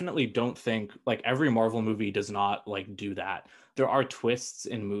 I definitely don't think like every Marvel movie does not like do that. There are twists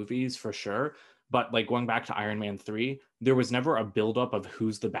in movies for sure. But like going back to Iron Man 3, there was never a buildup of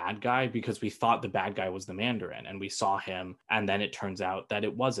who's the bad guy because we thought the bad guy was the Mandarin and we saw him and then it turns out that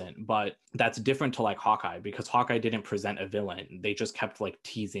it wasn't. But that's different to like Hawkeye because Hawkeye didn't present a villain. They just kept like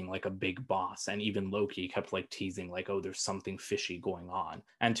teasing like a big boss, and even Loki kept like teasing like, oh, there's something fishy going on.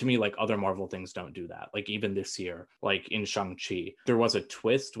 And to me, like other Marvel things don't do that. Like even this year, like in Shang-Chi, there was a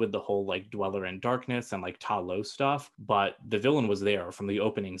twist with the whole like Dweller in Darkness and like Ta Lo stuff, but the villain was there from the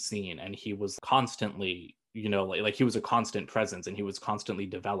opening scene and he was constantly like he was a constant presence and he was constantly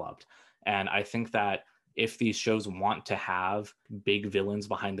developed. And I think that if these shows want to have big villains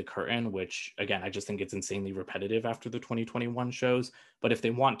behind the curtain, which again, I just think it's insanely repetitive after the 2021 shows, but if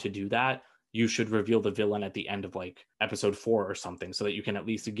they want to do that, you should reveal the villain at the end of like episode 4 or something so that you can at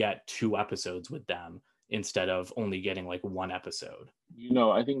least get 2 episodes with them instead of only getting like 1 episode.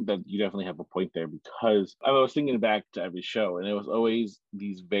 I think that you definitely have a point there because I was thinking back to every show and it was always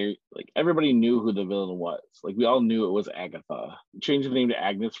these very, like everybody knew who the villain was. Like we all knew it was Agatha. Changing the name to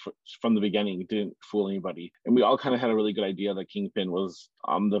Agnes from the beginning didn't fool anybody. And we all kind of had a really good idea that Kingpin was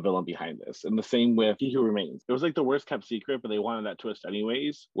the villain behind this. And the same with He Who Remains. It was like the worst kept secret, but they wanted that twist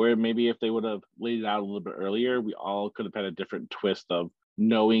anyways, where maybe if they would have laid it out a little bit earlier, we all could have had a different twist of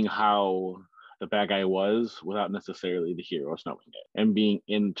knowing how the bad guy was without necessarily the heroes knowing it and being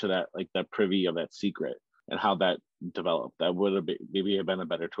into that, like that privy of that secret and how that developed. That would have maybe been a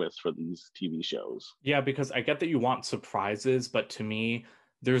better twist for these TV shows. Yeah, because I get that you want surprises, but to me,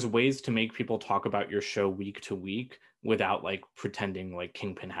 there's ways to make people talk about your show week to week without like pretending like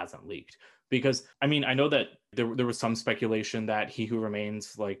Kingpin hasn't leaked. Because I mean, I know that there was some speculation that He Who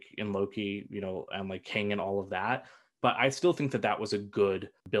Remains, like in Loki, and like King and all of that. But I still think that was a good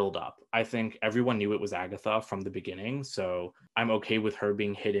build-up. I think everyone knew it was Agatha from the beginning, so I'm okay with her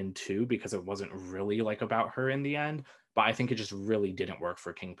being hidden too, because it wasn't really like about her in the end. But I think it just really didn't work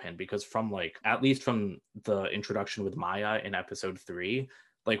for Kingpin, because from like, at least from the introduction with Maya in episode 3,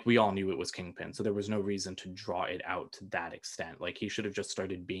 like we all knew it was Kingpin, so there was no reason to draw it out to that extent. Like he should have just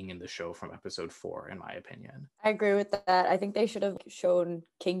started being in the show from episode 4, in my opinion. I agree with that. I think they should have shown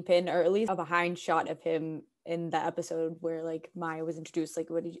Kingpin, or at least a behind shot of him in the episode where like Maya was introduced. Like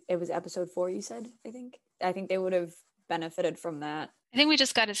it was episode 4, you said? I think they would have benefited from that. I think we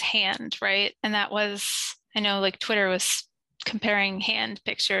just got his hand, right? And that was, I know like Twitter was comparing hand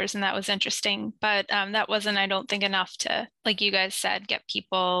pictures and that was interesting, but that wasn't, I don't think, enough to, like you guys said, get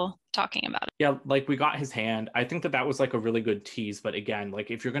people talking about it. Yeah, like we got his hand. I think that was like a really good tease, but again, like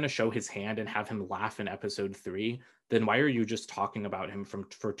if you're going to show his hand and have him laugh in episode 3, then why are you just talking about him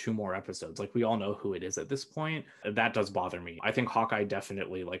for 2 more episodes? Like we all know who it is at this point. That does bother me. I think Hawkeye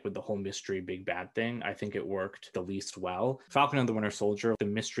definitely, like with the whole mystery big bad thing, I think it worked the least well. Falcon and the Winter Soldier, the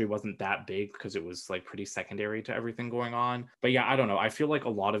mystery wasn't that big because it was like pretty secondary to everything going on. But yeah, I don't know. I feel like a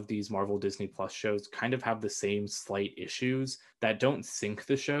lot of these Marvel Disney Plus shows kind of have the same slight issues that don't sink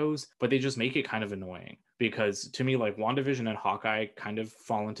the shows, but they just make it kind of annoying. Because to me, like WandaVision and Hawkeye kind of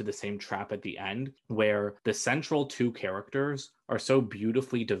fall into the same trap at the end, where the central 2 characters are so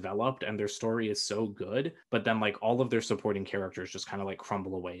beautifully developed and their story is so good, but then like all of their supporting characters just kind of like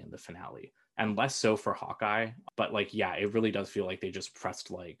crumble away in the finale. And less so for Hawkeye, but like, yeah, it really does feel like they just pressed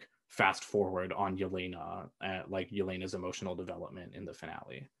like fast forward on Yelena, like Yelena's emotional development in the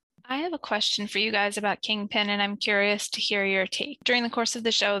finale. I have a question for you guys about Kingpin, and I'm curious to hear your take. During the course of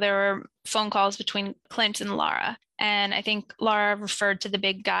the show, there were phone calls between Clint and Lara, and I think Lara referred to the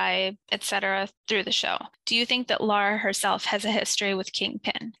big guy, etc., through the show. Do you think that Lara herself has a history with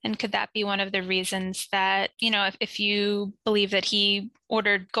Kingpin? And could that be one of the reasons that, if you believe that he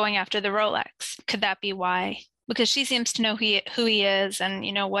ordered going after the Rolex, could that be why? Because she seems to know who he is and,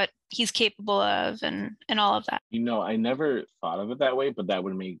 what he's capable of and all of that. I never thought of it that way, but that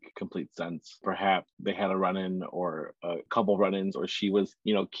would make complete sense. Perhaps they had a run-in or a couple run-ins, or she was,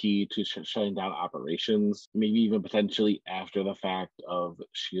 key to shutting down operations, maybe even potentially after the fact of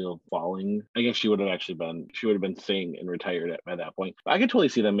Shield falling. I guess she would have been staying and retired at that point. But I could totally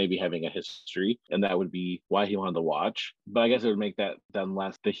see them maybe having a history, and that would be why he wanted to watch. But I guess it would make that then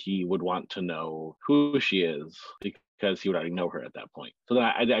less that he would want to know who she is, because he would already know her at that point. So then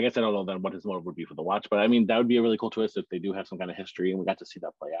I guess I don't know then what his motive would be for the watch. But I mean, that would be a really cool twist if they do have some kind of history and we got to see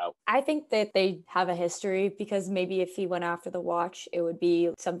that play out. I think that they have a history, because maybe if he went after the watch, it would be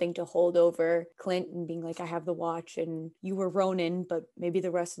something to hold over Clint and being like, I have the watch and you were Ronin, but maybe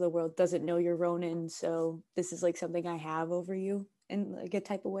the rest of the world doesn't know you're Ronin. So this is like something I have over you. In like a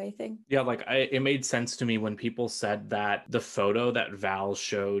type of way thing. Yeah, like it made sense to me when people said that the photo that Val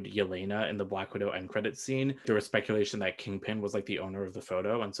showed Yelena in the Black Widow end credit scene, there was speculation that Kingpin was like the owner of the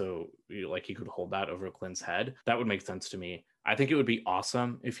photo, and so like he could hold that over Clint's head. That would make sense to me. I think it would be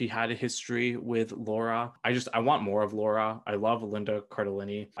awesome if he had a history with Laura. I want more of Laura. I love Linda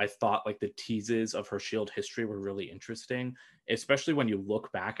Cardellini. I thought like the teases of her Shield history were really interesting, especially when you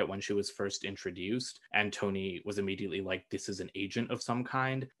look back at when she was first introduced and Tony was immediately like, this is an agent of some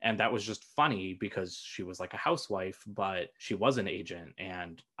kind. And that was just funny because she was like a housewife, but she was an agent.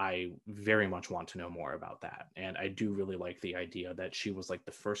 And I very much want to know more about that. And I do really like the idea that she was like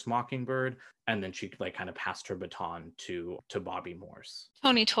the first Mockingbird, and then she like kind of passed her baton to Bobby Morse.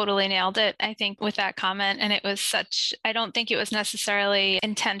 Tony totally nailed it, I think, with that comment. And it was I don't think it was necessarily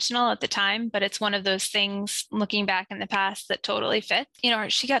intentional at the time, but it's one of those things looking back in the past that totally fit.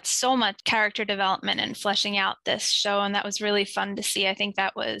 She got so much character development and fleshing out this show, and that was really fun to see. I think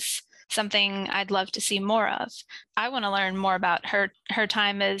that was something I'd love to see more of. I want to learn more about her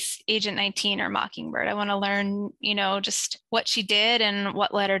time as Agent 19 or Mockingbird. I want to learn, just what she did and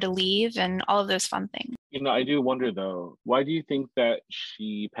what led her to leave and all of those fun things. I do wonder though, why do you think that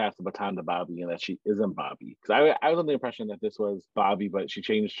she passed the baton to Bobby and that she isn't Bobby? Because I was under the impression that this was Bobby, but she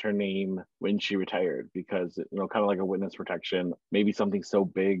changed her name when she retired because, kind of like a witness protection, maybe something so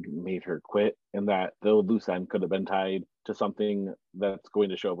big made her quit, and that the loose end could have been tied to something that's going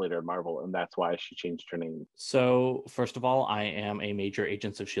to show up later in Marvel, and that's why she changed her name. So first of all, I am a major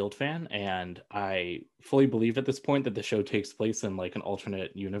Agents of S.H.I.E.L.D. fan, and I fully believe at this point that the show takes place in like an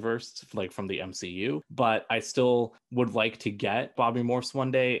alternate universe, like from the MCU, but I still would like to get Bobby Morse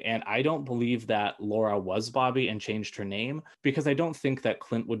one day. And I don't believe that Laura was Bobby and changed her name, because I don't think that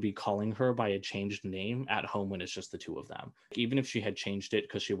Clint would be calling her by a changed name at home when it's just the two of them. Even if she had changed it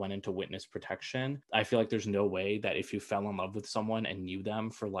because she went into witness protection, I feel like there's no way that if you fell in love with someone and knew them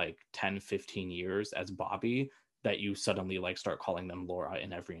for like 10-15 years as Bobby, that you suddenly like start calling them Laura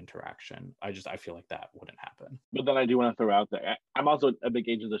in every interaction. I feel like that wouldn't happen. But then I do want to throw out there, I'm also a big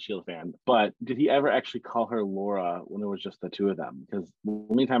Agents of S.H.I.E.L.D. fan, but did he ever actually call her Laura when it was just the two of them? Because the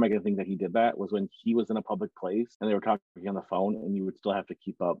only time I can think that he did that was when he was in a public place and they were talking on the phone, and you would still have to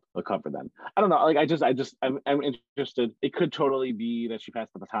keep up the cover then. I don't know. Like I'm interested. It could totally be that she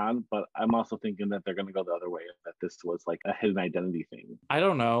passed the baton, but I'm also thinking that they're going to go the other way, that this was like a hidden identity thing. I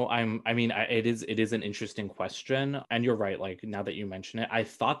don't know. It is an interesting question. And you're right, like now that you mention it, I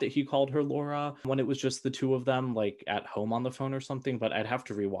thought that he called her Laura when it was just the two of them like at home on the phone or something, but I'd have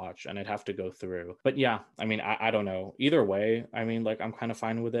to rewatch and I'd have to go through. But yeah, I don't know. Either way, like I'm kind of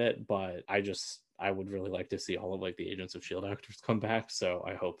fine with it, but I would really like to see all of like the Agents of S.H.I.E.L.D. actors come back. So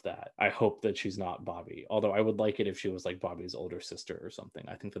I hope that she's not Bobby. Although I would like it if she was like Bobby's older sister or something.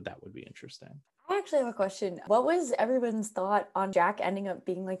 I think that would be interesting. I actually have a question. What was everyone's thought on Jack ending up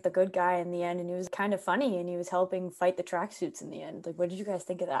being like the good guy in the end? And he was kind of funny and he was helping fight the tracksuits in the end. Like, what did you guys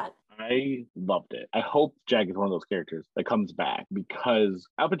think of that? I loved it. I hope Jack is one of those characters that comes back, because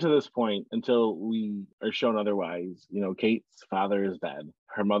up until this point, until we are shown otherwise, Kate's father is dead.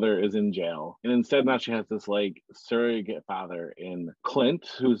 Her mother is in jail. And instead now she has this like surrogate father in Clint,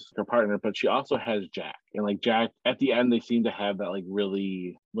 who's her partner, but she also has Jack. And like Jack, at the end, they seem to have that like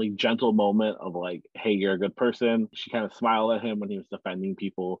really like gentle moment of like, hey, you're a good person. She kind of smiled at him when he was defending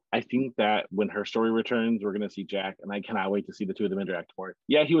people. I think that when her story returns, we're going to see Jack, and I cannot wait to see the two of them interact more.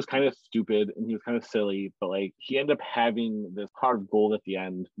 Yeah, he was kind of stupid and he was kind of silly, but like he ended up having this hard goal at the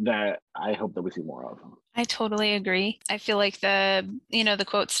end that I hope that we see more of. I totally agree. I feel like the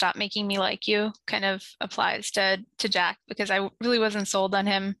quote, "Stop making me like you," kind of applies to Jack, because I really wasn't sold on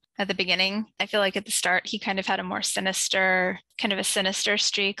him at the beginning. I feel like at the start, he kind of had a sinister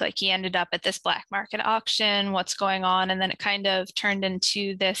streak. Like he ended up at this black market auction, what's going on? And then it kind of turned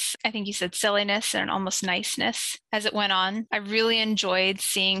into this, I think you said silliness and almost niceness as it went on. I really enjoyed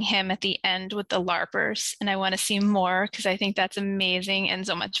seeing him at the end with the LARPers, and I want to see more because I think that's amazing and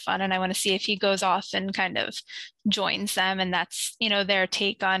so much fun. And I want to see if he goes off and kind of joins them, and that's, their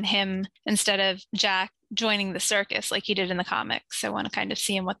take on him instead of Jack joining the circus like he did in the comics. I want to kind of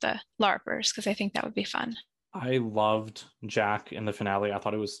see him with the LARPers because I think that would be fun. I loved Jack in the finale. I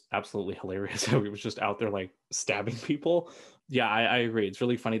thought it was absolutely hilarious how he was just out there like stabbing people. Yeah, I agree. It's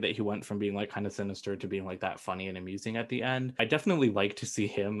really funny that he went from being like kind of sinister to being like that funny and amusing at the end. I definitely like to see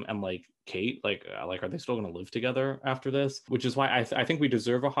him and like Kate, like are they still going to live together after this? Which is why I think we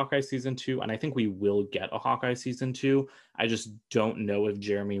deserve a Hawkeye season 2, and I think we will get a Hawkeye season 2. I just don't know if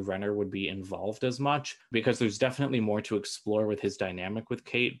Jeremy Renner would be involved as much because there's definitely more to explore with his dynamic with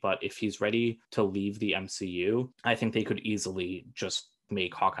Kate. But if he's ready to leave the MCU, I think they could easily just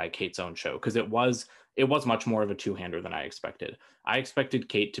make Hawkeye Kate's own show, because it was much more of a two-hander than I expected. I expected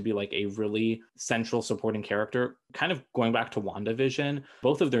Kate to be like a really central supporting character, kind of going back to WandaVision.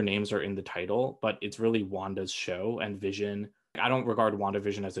 Both of their names are in the title, but it's really Wanda's show, and Vision. I don't regard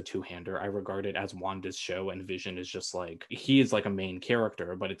WandaVision as a two-hander. I regard it as Wanda's show, and Vision is just like, he is like a main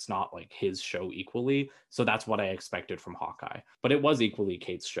character, but it's not like his show equally. So that's what I expected from Hawkeye. But it was equally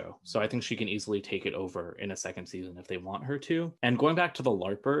Kate's show. So I think she can easily take it over in a second season if they want her to. And going back to the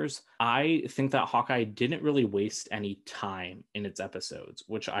LARPers, I think that Hawkeye didn't really waste any time in its episodes,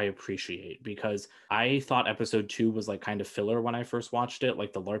 which I appreciate, because I thought episode 2 was like kind of filler when I first watched it.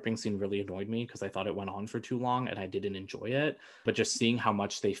 Like the LARPing scene really annoyed me because I thought it went on for too long and I didn't enjoy it. But just seeing how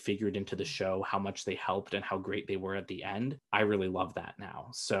much they figured into the show, how much they helped, and how great they were at the end, I really love that now.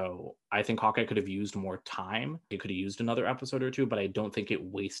 So I think Hawkeye could have used more time. It could have used another episode or two, but I don't think it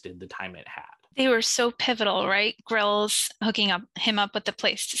wasted the time it had. They were so pivotal, right? Grill's hooking him up with the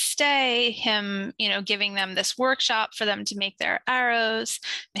place to stay, him, giving them this workshop for them to make their arrows,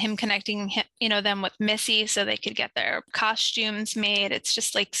 him connecting him, them with Missy so they could get their costumes made. It's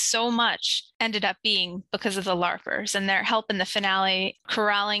just like so much ended up being because of the LARPers, and their help in the finale,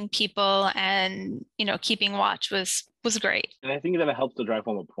 corralling people and, keeping watch was great. And I think that it helps to drive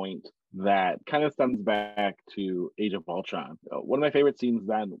home a point that kind of stems back to Age of Ultron. One of my favorite scenes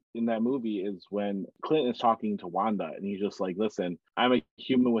in that movie is when Clint is talking to Wanda, and he's just like, listen, I'm a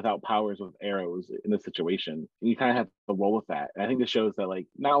human without powers with arrows in this situation. And you kind of have to roll with that. And I think this shows that, like,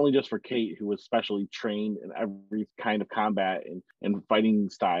 not only just for Kate, who was specially trained in every kind of combat and fighting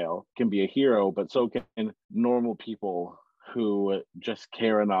style, can be a hero, but so can normal people who just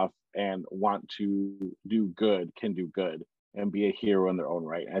care enough and want to do good can do good and be a hero in their own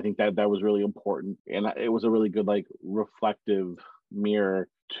right. I think that was really important, and it was a really good, like, reflective mirror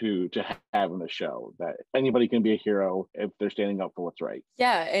to have in the show, that anybody can be a hero if they're standing up for what's right.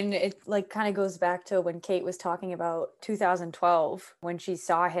 Yeah, and it like kind of goes back to when Kate was talking about 2012, when she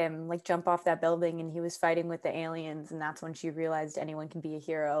saw him like jump off that building and he was fighting with the aliens, and that's when she realized anyone can be a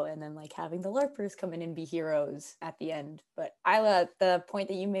hero, and then like having the LARPers come in and be heroes at the end. But Isla, the point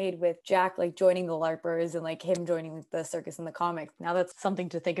that you made with Jack like joining the LARPers and like him joining the circus in the comics, now that's something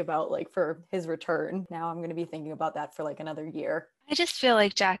to think about, like for his return. Now I'm going to be thinking about that for like another year. I just feel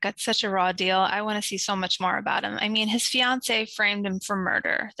like Jack got such a raw deal. I want to see so much more about him. I mean, his fiance framed him for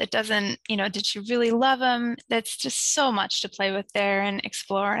murder. That doesn't, did she really love him? That's just so much to play with there and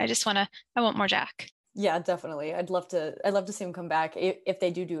explore. And I want more Jack. Yeah, definitely. I'd love to see him come back if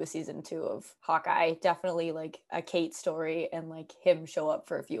they do a season 2 of Hawkeye. Definitely like a Kate story and like him show up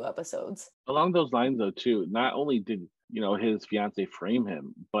for a few episodes. Along those lines, though, too, not only did his fiance frame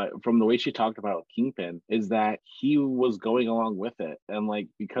him, but from the way she talked about Kingpin, is that he was going along with it, and like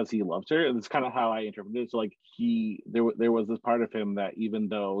because he loves her. And it's kind of how I interpreted it. So like there was this part of him that even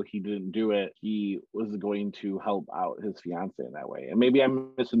though he didn't do it, he was going to help out his fiance in that way. And maybe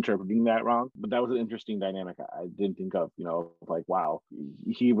I'm misinterpreting that wrong, but that was an interesting dynamic I didn't think of. Like, wow,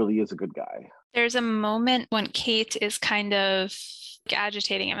 he really is a good guy. There's a moment when Kate is kind of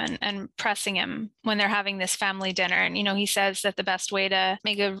agitating him and pressing him when they're having this family dinner. And, he says that the best way to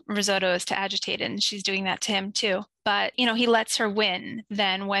make a risotto is to agitate it. And she's doing that to him too. But, he lets her win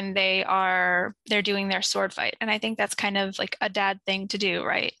then when they're doing their sword fight. And I think that's kind of like a dad thing to do,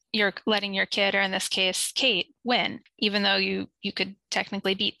 right? You're letting your kid, or in this case, Kate, win, even though you could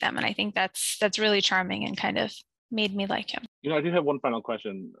technically beat them. And I think that's really charming and kind of made me like him. I do have one final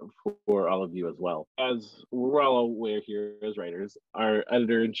question for all of you as well. As we're all aware here as writers, our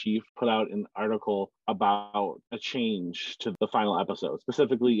editor in chief put out an article about a change to the final episode,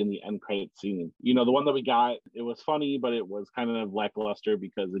 specifically in the end credit scene. The one that we got, it was funny, but it was kind of lackluster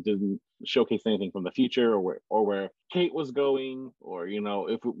because it didn't showcase anything from the future or where Kate was going, or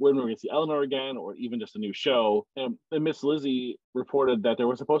if when we're going to see Eleanor again, or even just a new show. And Miss Lizzie reported that there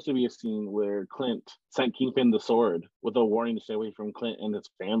was supposed to be a scene where Clint sent Kingpin the sword with a warning to stay away from Clint and his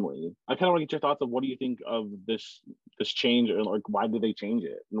family. I kind of want to get your thoughts of what do you think of this change, or like why did they change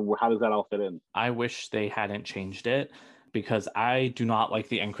it, and how does that all fit in? I wish they hadn't changed it, because I do not like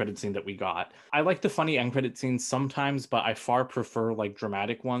the end credit scene that we got. I like the funny end credit scenes sometimes, but I far prefer like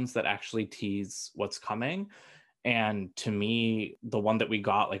dramatic ones that actually tease what's coming. And to me, the one that we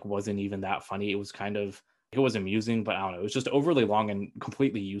got like wasn't even that funny. It was amusing, but I don't know. It was just overly long and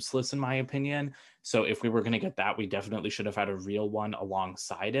completely useless in my opinion. So if we were going to get that, we definitely should have had a real one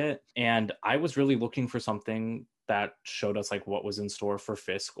alongside it. And I was really looking for something that showed us like what was in store for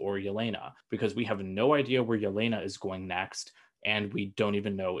Fisk or Yelena, because we have no idea where Yelena is going next. And we don't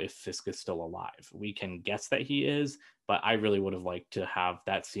even know if Fisk is still alive. We can guess that he is, but I really would have liked to have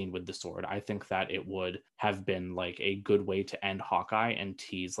that scene with the sword. I think that it would have been like a good way to end Hawkeye and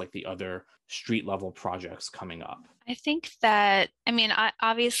tease like the other street level projects coming up. I think that,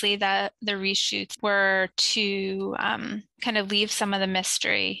 obviously that the reshoots were to kind of leave some of the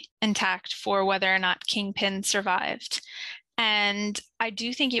mystery intact for whether or not Kingpin survived. And I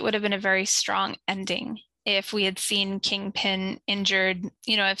do think it would have been a very strong ending if we had seen Kingpin injured,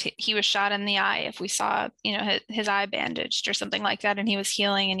 if he was shot in the eye, if we saw, his eye bandaged or something like that, and he was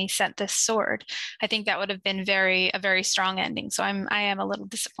healing and he sent this sword. I think that would have been a very strong ending. So I am a little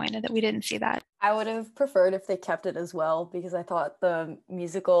disappointed that we didn't see that. I would have preferred if they kept it as well, because I thought the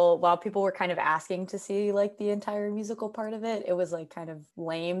musical, while people were kind of asking to see like the entire musical part of it, it was like kind of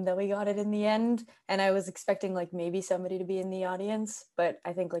lame that we got it in the end. And I was expecting like maybe somebody to be in the audience, but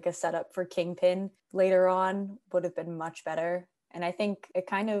I think like a setup for Kingpin later on would have been much better. And I think it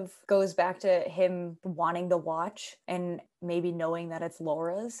kind of goes back to him wanting the watch and maybe knowing that it's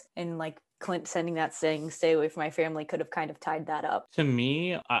Laura's, and like Clint sending that saying, "Stay away from my family," could have kind of tied that up. To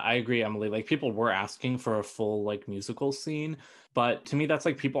me, I agree, Emily. Like people were asking for a full like musical scene, but to me, that's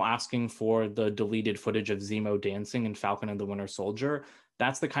like people asking for the deleted footage of Zemo dancing in Falcon and the Winter Soldier.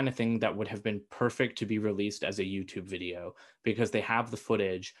 That's the kind of thing that would have been perfect to be released as a YouTube video, because they have the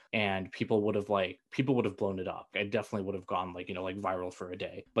footage and people would have blown it up. It definitely would have gone like viral for a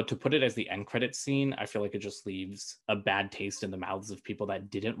day. But to put it as the end credit scene, I feel like it just leaves a bad taste in the mouths of people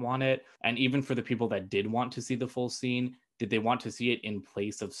that didn't want it. And even for the people that did want to see the full scene, did they want to see it in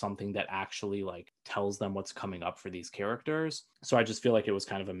place of something that actually like tells them what's coming up for these characters? So I just feel like it was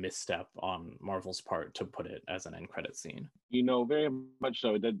kind of a misstep on Marvel's part to put it as an end credit scene. Very much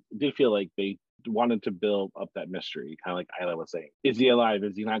so. It did feel like they wanted to build up that mystery, kind of like Isla was saying. Is he alive?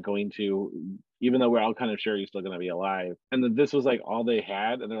 Is he not going to? Even though we're all kind of sure he's still going to be alive. And then this was like all they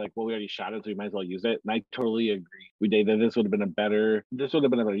had. And they're like, well, we already shot it, so we might as well use it. And I totally agree. This would have been a better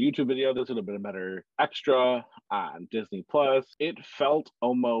YouTube video. This would have been a better extra on Disney Plus. It felt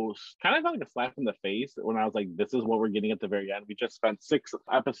almost kind of like a slap in the face when I was like, this is what we're getting at the very end. We just spent 6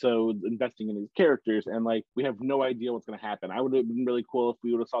 episodes investing in these characters, and like we have no idea what's going to happen. I would have been really cool if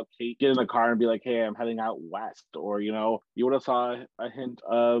we would have saw Kate get in the car and be like, hey, I'm heading out west. Or, you would have saw a hint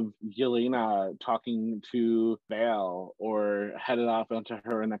of Yelena talking to Val, or headed off onto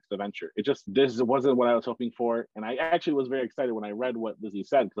her next adventure. This wasn't what I was hoping for. And I actually was very excited when I read what Lizzie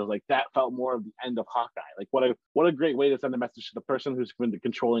said, because I was like, that felt more of the end of Hawkeye. Like what a great way to send a message to the person who's been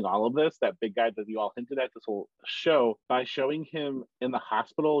controlling all of this, that big guy that you all hinted at this whole show, by showing him in the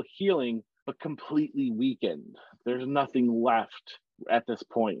hospital healing, but completely weakened. There's nothing left at this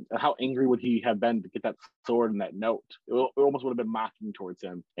point. How angry would he have been to get that sword and that note? It almost would have been mocking towards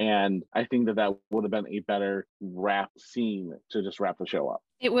him. And I think that would have been a better wrap scene to just wrap the show up.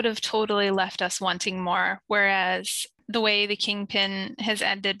 It would have totally left us wanting more. Whereas the way the Kingpin has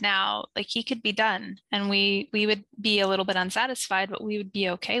ended now, like he could be done and we would be a little bit unsatisfied, but we would be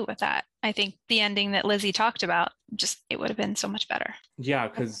okay with that. I think the ending that Lizzie talked about, it would have been so much better. Yeah,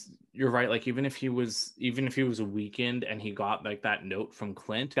 because you're right. Like even if he was weakened and he got like that note from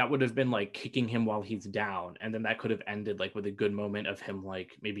Clint, that would have been like kicking him while he's down, and then that could have ended like with a good moment of him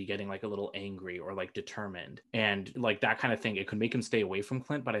like maybe getting like a little angry or like determined, and like that kind of thing. It could make him stay away from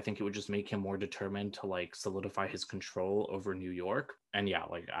Clint, but I think it would just make him more determined to like solidify his control over New York. yeah,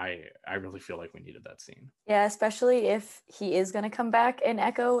 like I really feel like we needed that scene. Yeah, especially if he is going to come back and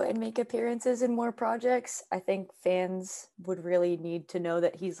Echo and make appearances in more projects. I think fans would really need to know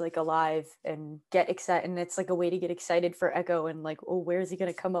that he's like alive and get excited. And it's like a way to get excited for Echo and like, oh, where is he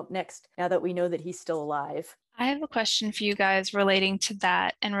going to come up next now that we know that he's still alive? I have a question for you guys relating to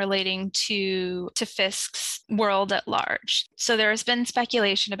that and relating to Fisk's world at large. So there has been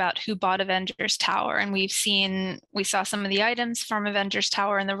speculation about who bought Avengers Tower, and we saw some of the items from Avengers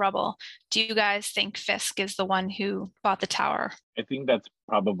Tower in the rubble. Do you guys think Fisk is the one who bought the tower? I think that's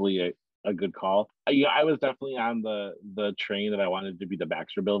probably a good call. Yeah, I was definitely on the train that I wanted to be the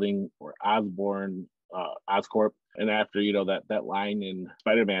Baxter Building or Osborn, Oscorp. And after that line in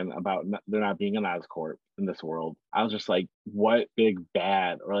Spider-Man about there not being an Oscorp in this world, I was just like, what big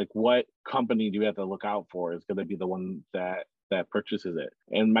bad or like what company do we have to look out for is going to be the one that purchases it?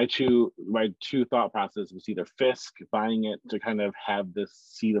 And my two thought process was either Fisk buying it to kind of have this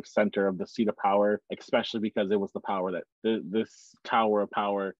seat of power, especially because it was the power that this tower of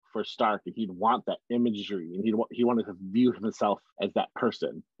power for Stark, and he'd want that imagery, and he wanted to view himself as that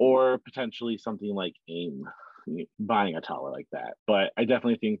person, or potentially something like AIM buying a tower like that. But I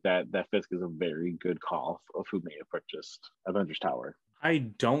definitely think that Fisk is a very good call of who may have purchased Avengers Tower. I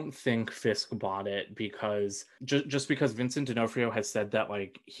don't think Fisk bought it because just because Vincent D'Onofrio has said that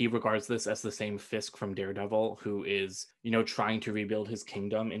like he regards this as the same Fisk from Daredevil who is, trying to rebuild his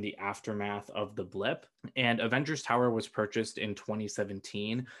kingdom in the aftermath of the blip. And Avengers Tower was purchased in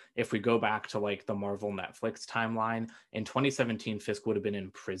 2017. If we go back to like the Marvel Netflix timeline, in 2017 Fisk would have been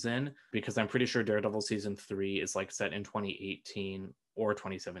in prison because I'm pretty sure Daredevil season 3 is like set in 2018 or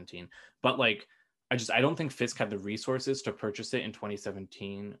 2017. But like I don't think Fisk had the resources to purchase it in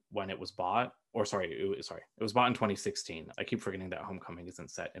 2017 when it was bought. Or it was bought in 2016. I keep forgetting that Homecoming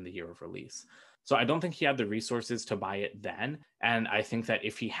isn't set in the year of release. So I don't think he had the resources to buy it then. And I think that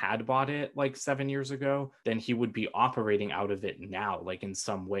if he had bought it like 7 years ago, then he would be operating out of it now, like in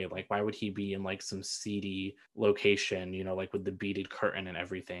some way. Like, why would he be in like some seedy location, like with the beaded curtain and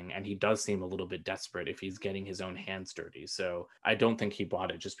everything? And he does seem a little bit desperate if he's getting his own hands dirty. So I don't think he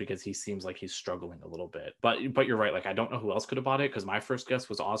bought it just because he seems like he's struggling a little bit. But you're right. Like, I don't know who else could have bought it because my first guess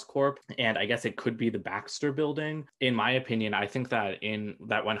was Oscorp. And I guess it could be the Baxter Building. In my opinion, I think that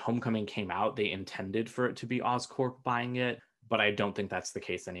when Homecoming came out, they intended for it to be Oscorp buying it, but I don't think that's the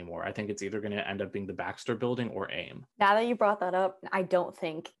case anymore. I think it's either going to end up being the Baxter Building or AIM. Now that you brought that up, I don't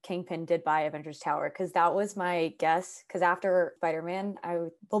think Kingpin did buy Avengers Tower because that was my guess. Because after Spider-Man,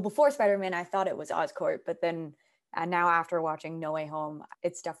 before Spider-Man, I thought it was Oscorp, but then and now after watching No Way Home,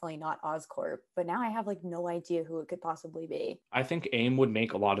 it's definitely not Oscorp. But now I have like no idea who it could possibly be. I think AIM would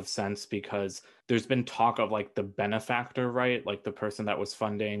make a lot of sense because there's been talk of like the benefactor, right? Like the person that was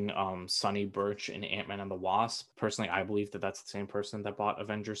funding Sonny Birch in Ant-Man and the Wasp. Personally, I believe that that's the same person that bought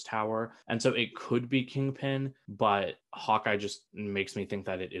Avengers Tower. And so it could be Kingpin, but Hawkeye just makes me think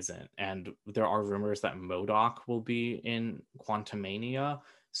that it isn't. And there are rumors that MODOK will be in Quantumania.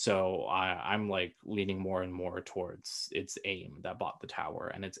 So I'm like leaning more and more towards it's AIM that bought the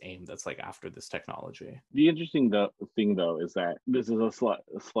tower, and it's AIM that's like after this technology. The interesting thing though is that this is a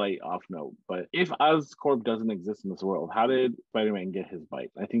slight off note, but if Oscorp doesn't exist in this world, how did Spider-Man get his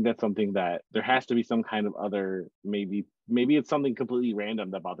bite? I think that's something that there has to be some kind of other, maybe it's something completely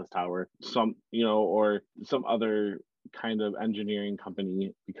random that bought this tower, or some other kind of engineering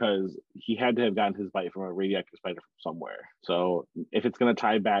company, because he had to have gotten his bite from a radioactive spider from somewhere. So if it's going to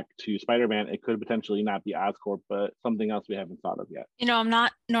tie back to Spider-Man, it could potentially not be Oscorp, but something else we haven't thought of yet. I'm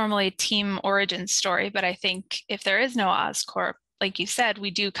not normally team origin story, but I think if there is no Oscorp, like you said,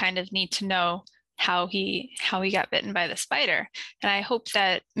 we do kind of need to know how he got bitten by the spider. And I hope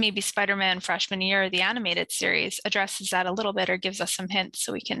that maybe Spider-Man freshman year, the animated series, addresses that a little bit or gives us some hints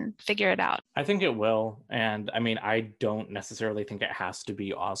so we can figure it out. I think it will. And I mean, I don't necessarily think it has to be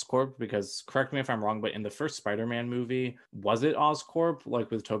Oscorp because, correct me if I'm wrong, but in the first Spider-Man movie, was it Oscorp,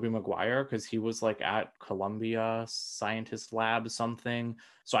 like with Tobey Maguire? Because he was like at Columbia Scientist Lab something.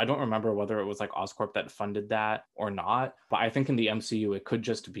 So I don't remember whether it was like Oscorp that funded that or not. But I think in the MCU, it could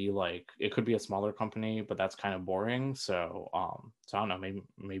just be like, it could be a smaller company, but that's kind of boring. So I don't know,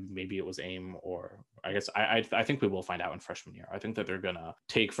 maybe it was AIM, or I guess I think we will find out in freshman year. I think that they're gonna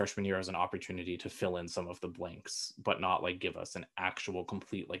take freshman year as an opportunity to fill in some of the blanks, but not like give us an actual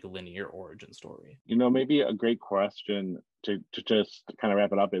complete like linear origin story. Maybe a great question to just kind of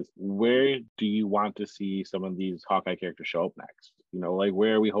wrap it up is, where do you want to see some of these Hawkeye characters show up next? Like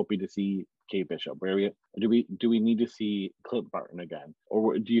where are we hoping to see Kate Bishop? Do we need to see Clint Barton again,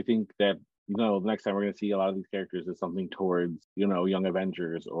 or do you think that the next time we're going to see a lot of these characters is something towards, Young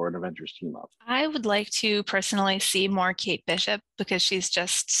Avengers or an Avengers team up. I would like to personally see more Kate Bishop because she's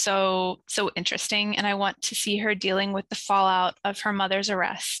just so interesting, and I want to see her dealing with the fallout of her mother's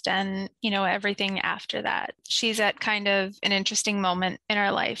arrest and everything after that. She's at kind of an interesting moment in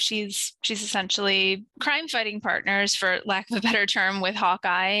her life. She's essentially crime fighting partners, for lack of a better term, with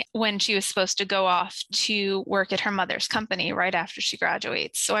Hawkeye when she was supposed to go off to work at her mother's company right after she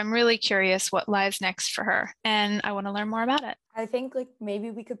graduates. So I'm really curious what lies next for her, and I want to learn more about it. I think like maybe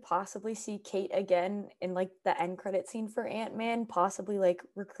we could possibly see Kate again in like the end credit scene for Ant-Man, possibly like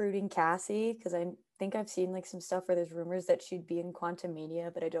recruiting Cassie, because I think I've seen like some stuff where there's rumors that she'd be in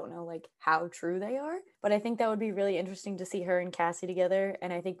Quantumania, but I don't know like how true they are. But I think that would be really interesting to see her and Cassie together.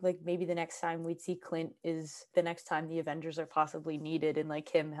 And I think like maybe the next time we'd see Clint is the next time the Avengers are possibly needed, and like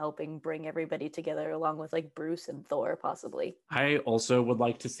him helping bring everybody together along with like Bruce and Thor possibly. I also would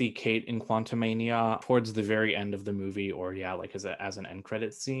like to see Kate in Quantumania towards the very end of the movie, or like as an end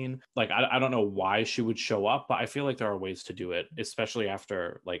credit scene. Like I don't know why she would show up, but I feel like there are ways to do it, especially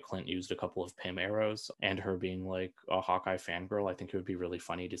after like Clint used a couple of Pym arrows and her being like a Hawkeye fangirl. I think it would be really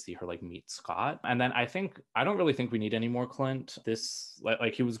funny to see her like meet Scott. And then I don't really think we need any more Clint. This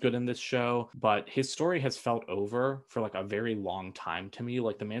like he was good in this show, but his story has felt over for like a very long time to me.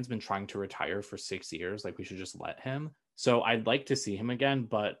 Like the man's been trying to retire for 6 years. Like we should just let him. So I'd like to see him again,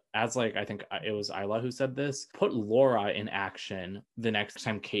 but as like I think it was Isla who said this, put Laura in action the next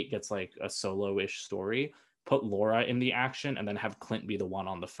time Kate gets like a solo-ish story. Put Laura in the action and then have Clint be the one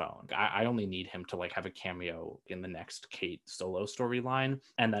on the phone. I only need him to like have a cameo in the next Kate solo storyline,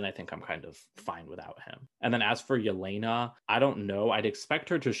 and then I think I'm kind of fine without him. And then as for Yelena, I don't know. I'd expect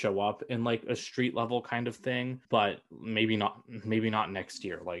her to show up in like a street level kind of thing, but maybe not next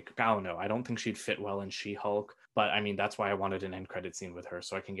year. Like I don't know. I don't think she'd fit well in She-Hulk. But I mean, that's why I wanted an end credit scene with her,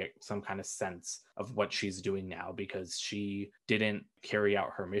 so I can get some kind of sense of what she's doing now, because she didn't carry out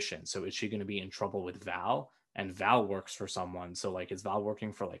her mission. So is she going to be in trouble with Val? And Val works for someone. So like, is Val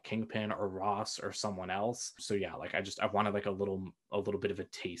working for like Kingpin or Ross or someone else? So yeah, like I wanted like a little bit of a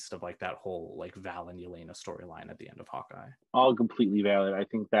taste of like that whole like Val and Yelena storyline at the end of Hawkeye. All completely valid. I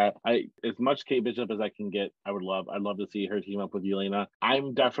think that as much Kate Bishop as I can get, I'd love to see her team up with Yelena.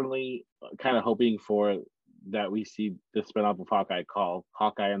 I'm definitely kind of hoping for that we see the spin-off of Hawkeye called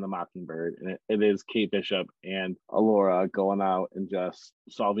Hawkeye and the Mockingbird. And it is Kate Bishop and Alora going out and just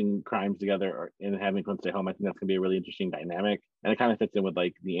solving crimes together and having Clint stay home. I think that's going to be a really interesting dynamic. And it kind of fits in with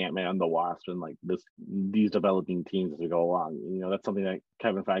like the Ant-Man and the Wasp and like these developing teams as we go along. That's something that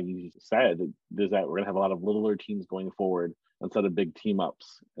Kevin Feige said, is that we're going to have a lot of littler teams going forward instead of big team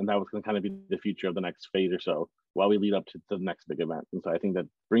ups. And that was going to kind of be the future of the next phase or so while we lead up to the next big event. And so I think that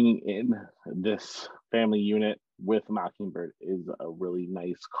bringing in this family unit with Mockingbird is a really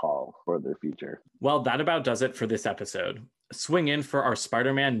nice call for their future. Well, that about does it for this episode. Swing in for our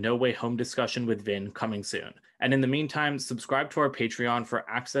Spider-Man No Way Home discussion with Vin coming soon. And in the meantime, subscribe to our Patreon for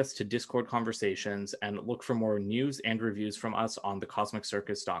access to Discord conversations and look for more news and reviews from us on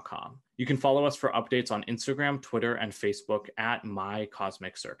thecosmiccircus.com. You can follow us for updates on Instagram, Twitter, and Facebook at My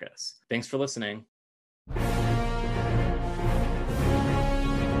Cosmic Circus. Thanks for listening.